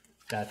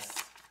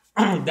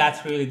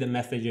 That's really the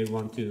message I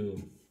want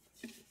to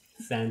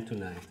send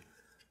tonight.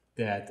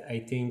 That I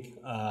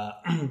think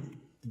the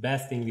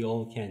best thing we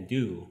all can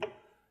do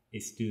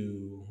is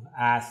to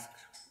ask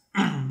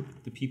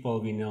the people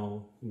we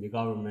know in the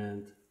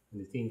government, in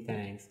the think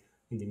tanks,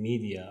 in the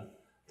media,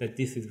 that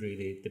this is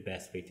really the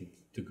best way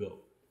to go.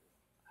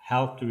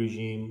 Help the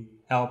regime,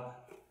 help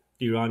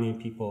the Iranian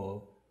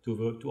people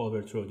to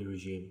overthrow the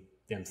regime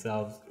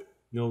themselves.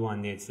 No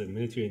one needs a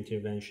military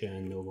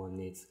intervention, no one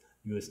needs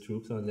US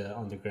troops on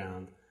the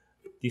ground.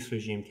 This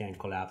regime can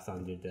collapse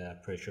under the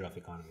pressure of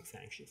economic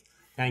sanctions.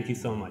 Thank you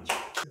so much.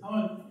 I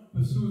want to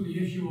pursue the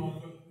issue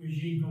of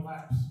regime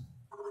collapse.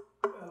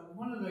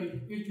 One of the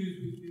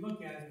issues we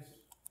look at is,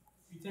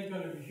 if you take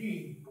out a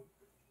regime,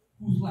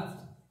 who's left?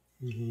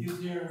 Mm-hmm. Is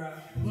there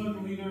a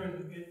political leader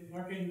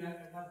working,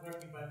 not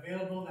working, but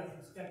available, that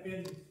can step in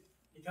and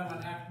become an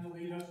national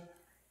leader?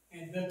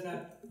 And does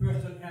that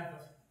person have a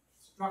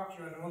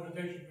structure and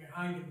organization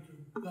behind him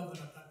to govern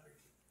a country?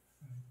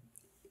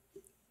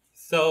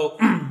 So,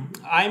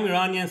 I'm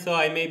Iranian, so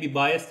I may be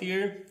biased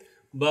here,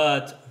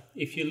 but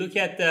if you look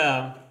at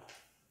the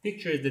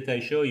pictures that I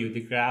show you,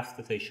 the graphs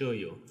that I show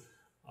you,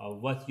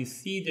 what you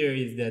see there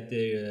is that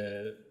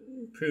the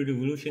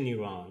pre-revolution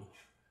Iran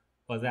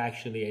was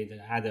actually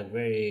had a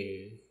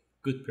very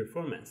good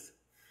performance.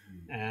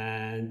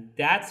 And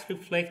that's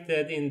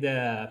reflected in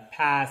the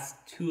past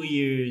 2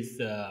 years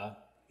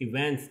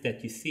events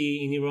that you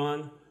see in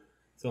Iran.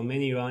 So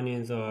many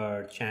Iranians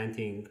are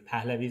chanting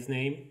Pahlavi's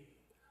name.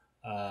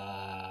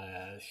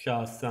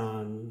 Shah's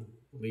son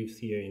lives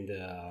here in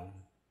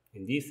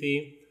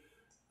DC.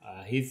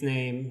 His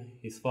name,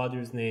 his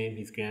father's name,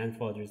 his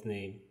grandfather's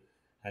name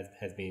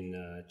has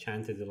been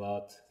chanted a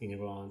lot in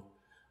Iran.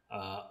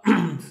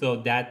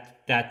 So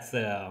that's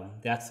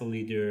a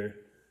leader.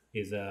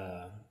 He's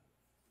not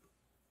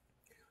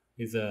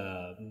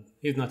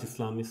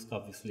Islamist,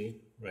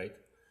 obviously, right?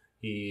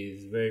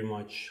 He's very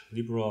much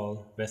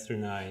liberal,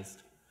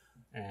 westernized,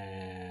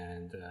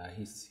 and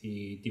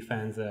he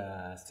defends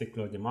a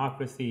secular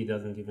democracy. He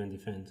doesn't even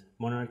defend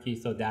monarchy.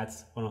 So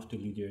that's one of the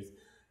leaders.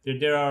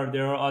 There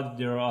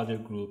are other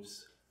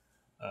groups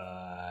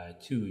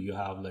too. You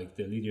have like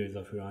the leaders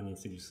of Iranian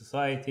civil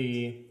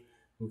society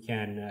who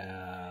can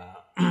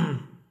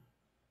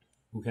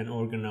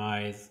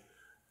organize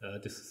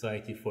the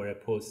society for a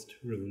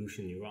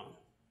post-revolution Iran.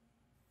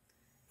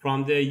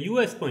 From the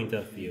U.S. point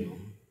of view,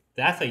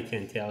 that I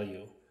can tell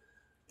you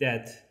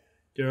that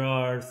there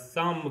are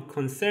some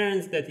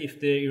concerns that if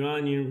the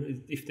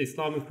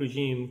Islamic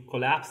regime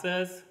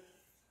collapses,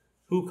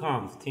 who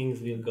comes? Things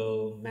will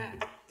go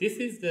mad. This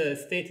is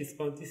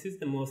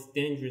the most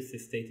dangerous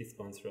state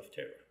sponsor of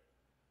terror.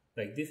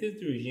 Like, this is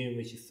the regime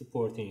which is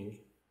supporting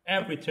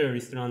every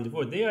terrorist around the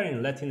world. They are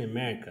in Latin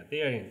America.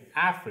 They are in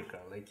Africa.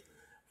 Like,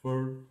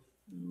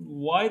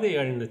 why they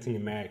are in Latin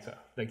America?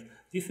 Like,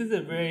 this is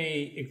a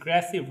very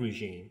aggressive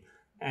regime.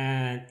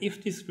 And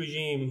if this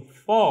regime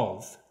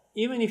falls,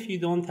 even if you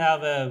don't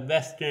have a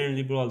Western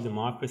liberal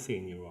democracy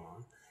in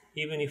Iran,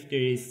 even if there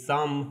is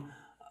some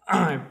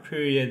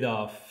period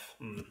of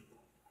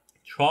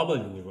trouble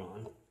in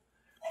Iran,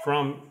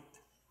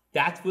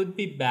 that would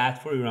be bad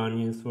for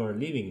Iranians who are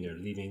living there,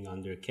 living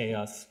under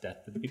chaos.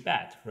 That would be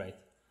bad, right?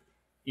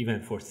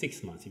 Even for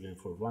 6 months, even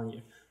for 1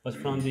 year. But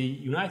from the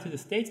United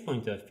States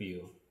point of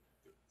view,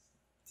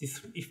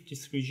 if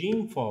this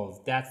regime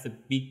falls, that's a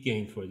big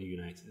gain for the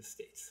United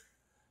States,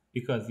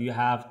 because you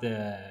have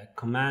the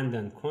command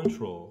and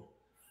control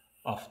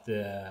of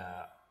the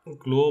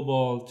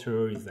global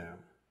terrorism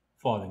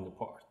falling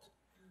apart.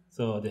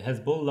 So the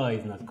Hezbollah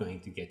is not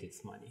going to get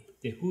its money.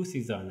 The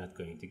Houthis are not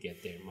going to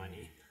get their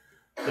money.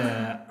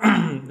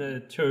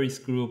 The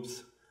terrorist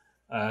groups,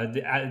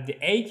 the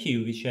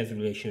AQ, which has a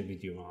relation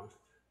with Iran,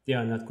 they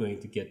are not going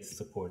to get the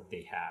support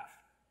they have.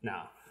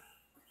 Now,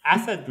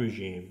 Assad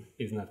regime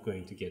is not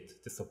going to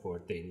get the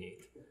support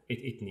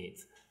it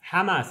needs.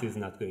 Hamas is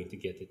not going to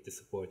get the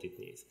support it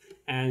needs.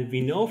 And we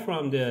know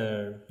from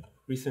the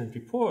recent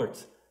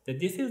reports that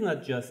this is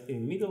not just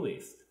in Middle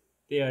East.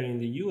 They are in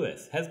the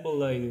US.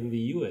 Hezbollah is in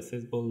the US.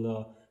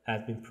 Hezbollah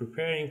has been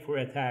preparing for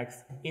attacks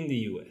in the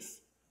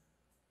US.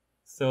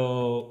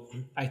 So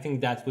I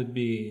think that would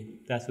be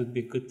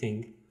a good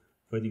thing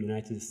for the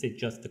United States,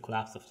 just the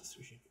collapse of this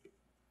regime.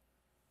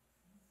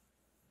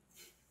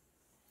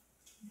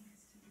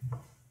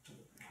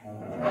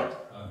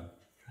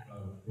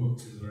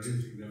 Is there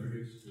any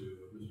significance to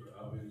Mr.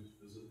 Abi's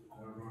visit to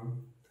Tehran?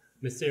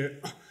 Mr.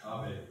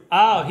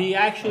 Oh, he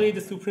actually,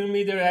 the supreme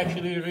leader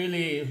actually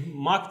really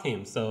mocked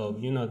him. So,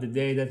 you know, the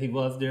day that he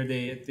was there,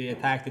 they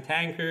attacked the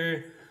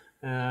tanker.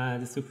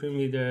 The supreme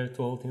leader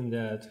told him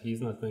that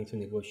he's not going to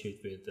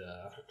negotiate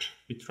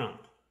with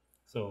Trump.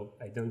 So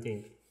I don't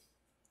think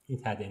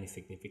it had any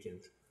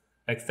significance,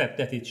 except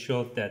that it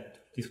showed that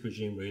this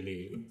regime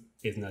really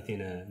is not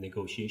in a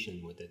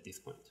negotiation mode at this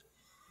point.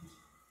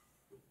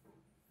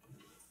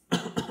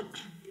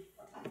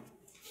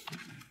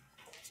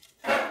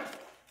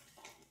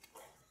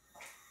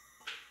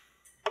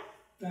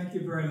 Thank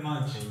you very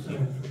much for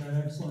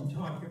that excellent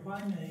talk. If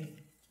I may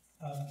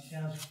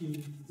ask you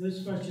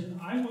this question,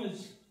 I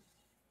was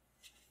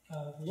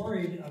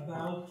worried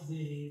about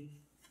the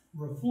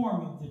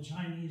reform of the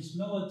Chinese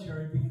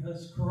military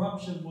because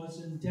corruption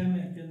was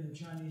endemic in the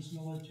Chinese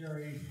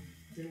military.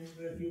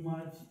 If you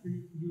wanted,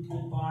 you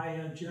could buy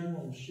a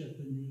generalship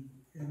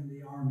in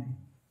the army.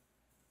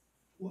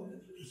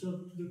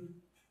 So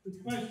the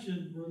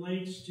question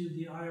relates to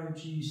the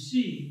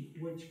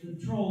IRGC, which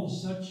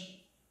controls such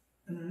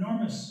an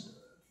enormous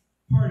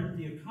part of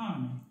the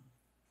economy.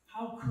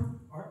 How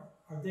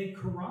are they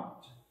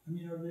corrupt? I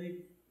mean, are they?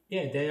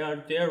 Yeah, they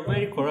are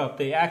very corrupt.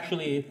 They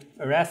actually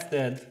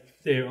arrested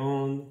their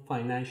own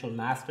financial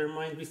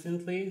mastermind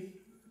recently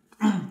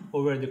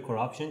over the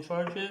corruption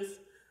charges.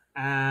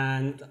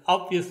 And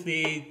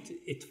obviously,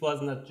 it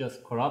was not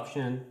just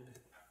corruption.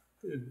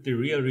 The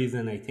real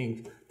reason, I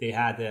think, they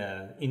had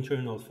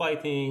internal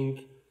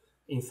fighting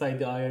inside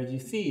the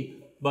IRGC.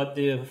 But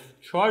the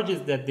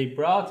charges that they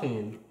brought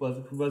in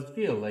was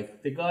real.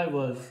 Like, the guy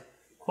was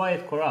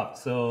quite corrupt.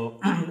 So,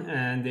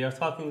 and they are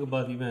talking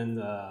about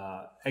even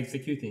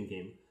executing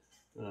him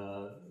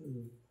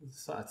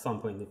at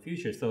some point in the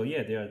future. So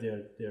yeah, they are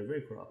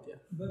very corrupt. Yeah.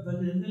 But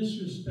in this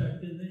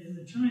respect, in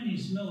the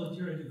Chinese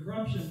military, the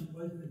corruption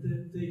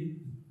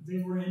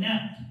they were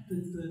inept.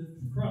 The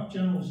corrupt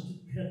generals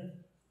had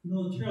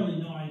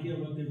militarily no idea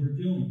what they were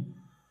doing.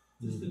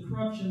 Does the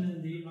corruption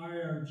in the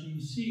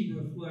IRGC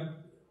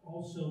reflect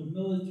also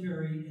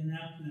military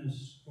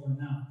ineptness or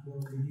not? Or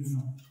would you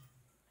know?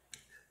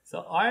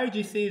 So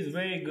IRGC is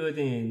very good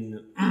in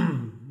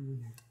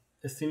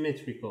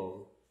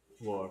asymmetrical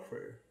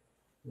warfare,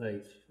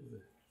 like,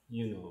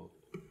 you know,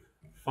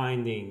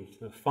 funding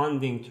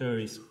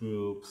terrorist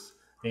groups.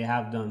 They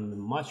have done a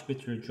much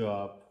better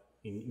job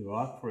in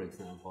Iraq, for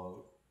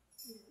example.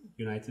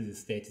 United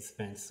States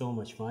spent so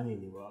much money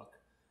in Iraq,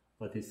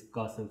 but it's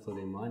Qasem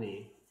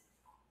Soleimani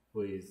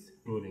who is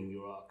ruling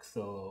Iraq.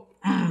 So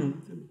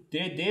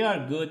they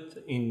are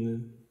good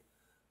in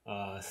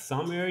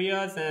some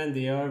areas, and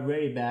they are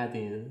very bad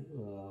in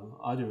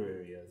other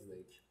areas,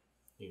 like,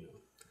 you know,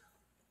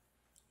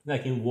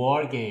 like in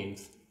war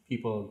games,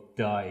 people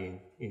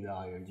die in the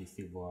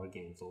IRGC war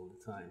games all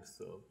the time.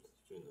 So,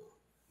 you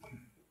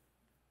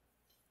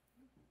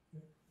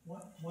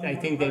know, I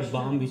think they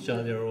bomb each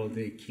other or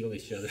they kill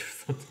each other,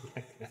 something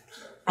like that.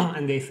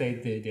 And they say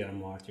they are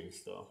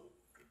martyrs. So,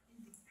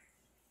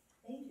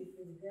 thank you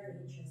for the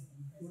very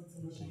interesting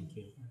presentation. thank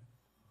you.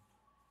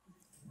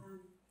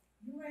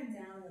 You ran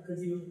down a Because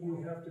list you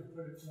of have to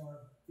put it more.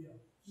 Yeah.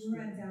 you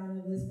ran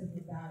down a list of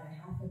about a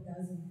half a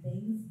dozen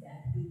things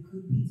that we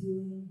could be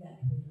doing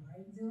that we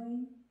aren't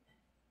doing.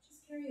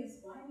 Just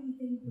curious, why do you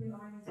think we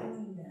aren't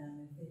doing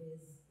them?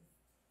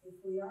 If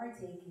we are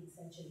taking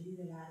such a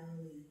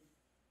unilaterally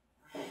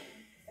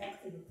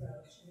effective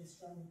approach and a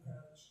strong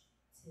approach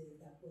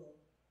that will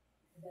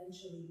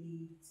eventually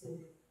lead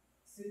to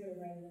sooner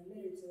rather than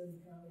later to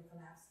an economic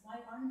collapse,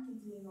 why aren't we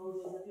doing all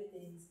those other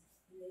things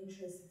in the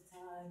interest of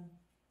time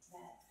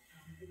that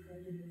the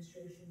current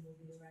administration will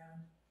be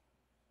around?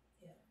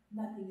 Yeah,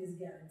 nothing is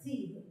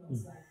guaranteed, but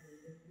most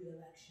likely the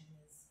re-election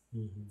is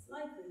it's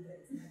likely,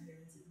 but it's not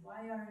guaranteed.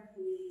 Why aren't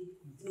we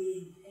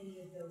doing any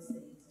of those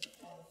things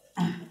or all of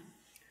them?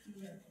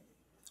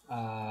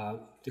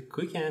 The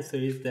quick answer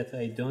is that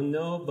I don't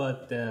know,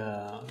 but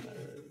the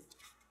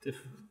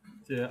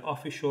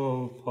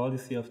official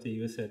policy of the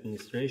U.S.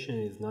 administration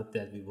is not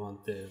that we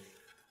want the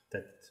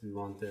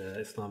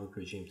Islamic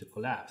regime to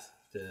collapse.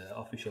 The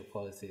official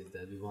policy is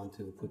that we want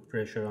to put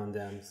pressure on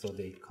them so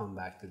they come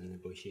back to the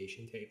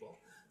negotiation table.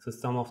 So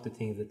some of the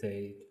things that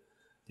they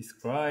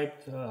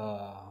described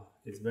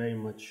is very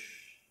much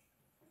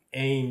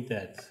aimed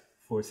at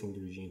forcing the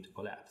regime to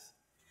collapse.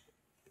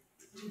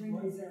 One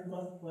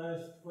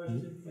last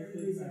question.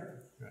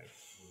 Right.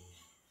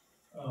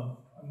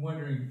 I'm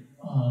wondering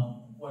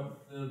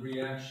what the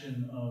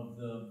reaction of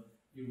the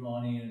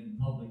Iranian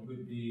public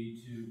would be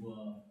to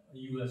a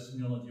U.S.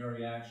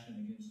 military action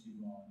against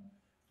Iran.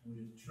 Would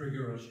it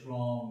trigger a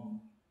strong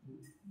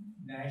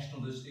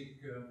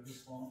nationalistic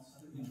response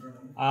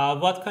internally?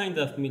 What kind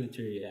of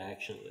military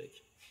action, like?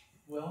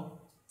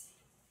 Well,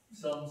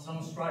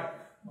 some strike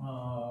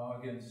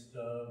against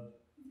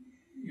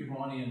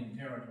Iranian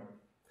territory.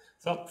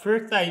 So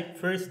first,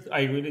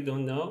 I really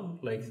don't know.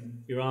 Like,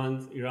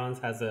 Iran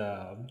has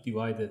a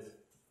divided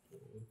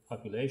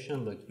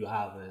population. Like, you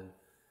have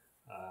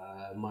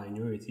a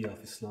minority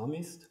of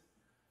Islamists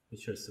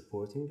which are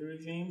supporting the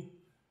regime,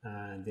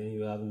 and then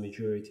you have a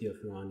majority of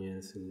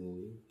Iranians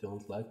who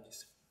don't like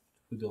this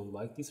who don't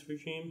like this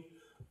regime.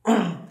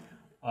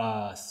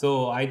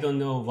 So I don't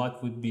know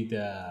what would be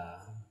the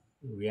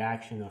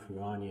reaction of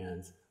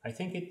Iranians. I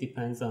think it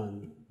depends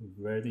on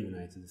where the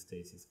United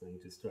States is going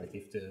to strike.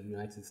 If the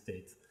United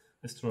States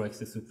strikes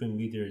the supreme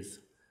leader's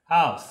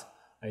house,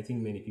 I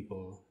think many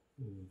people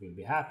will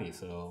be happy.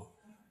 So,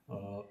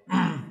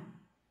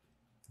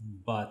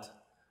 but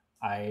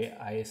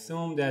I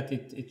assume that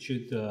it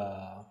should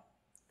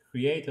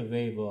create a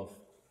wave of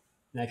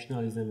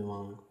nationalism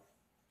among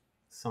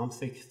some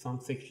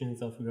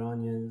sections of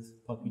Iranians'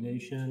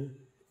 population.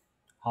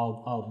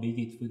 How big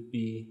it would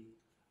be,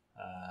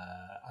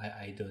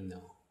 I don't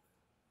know.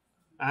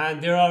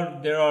 And there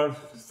are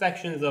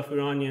sections of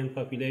Iranian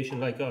population,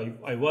 like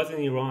I was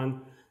in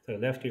Iran, so I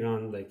left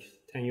Iran like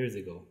 10 years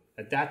ago.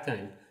 At that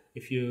time,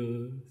 if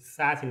you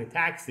sat in a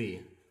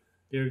taxi,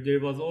 there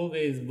was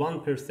always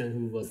one person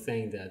who was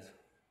saying that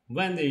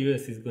when the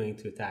US is going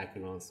to attack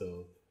Iran,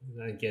 so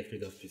get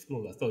rid of this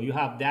mullah. So you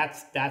have that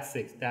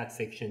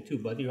section too,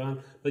 but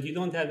you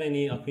don't have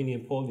any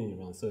opinion poll in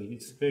Iran, so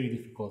it's very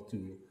difficult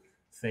to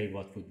say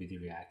what would be the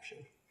reaction.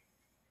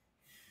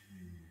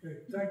 Great.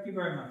 Thank you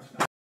very much.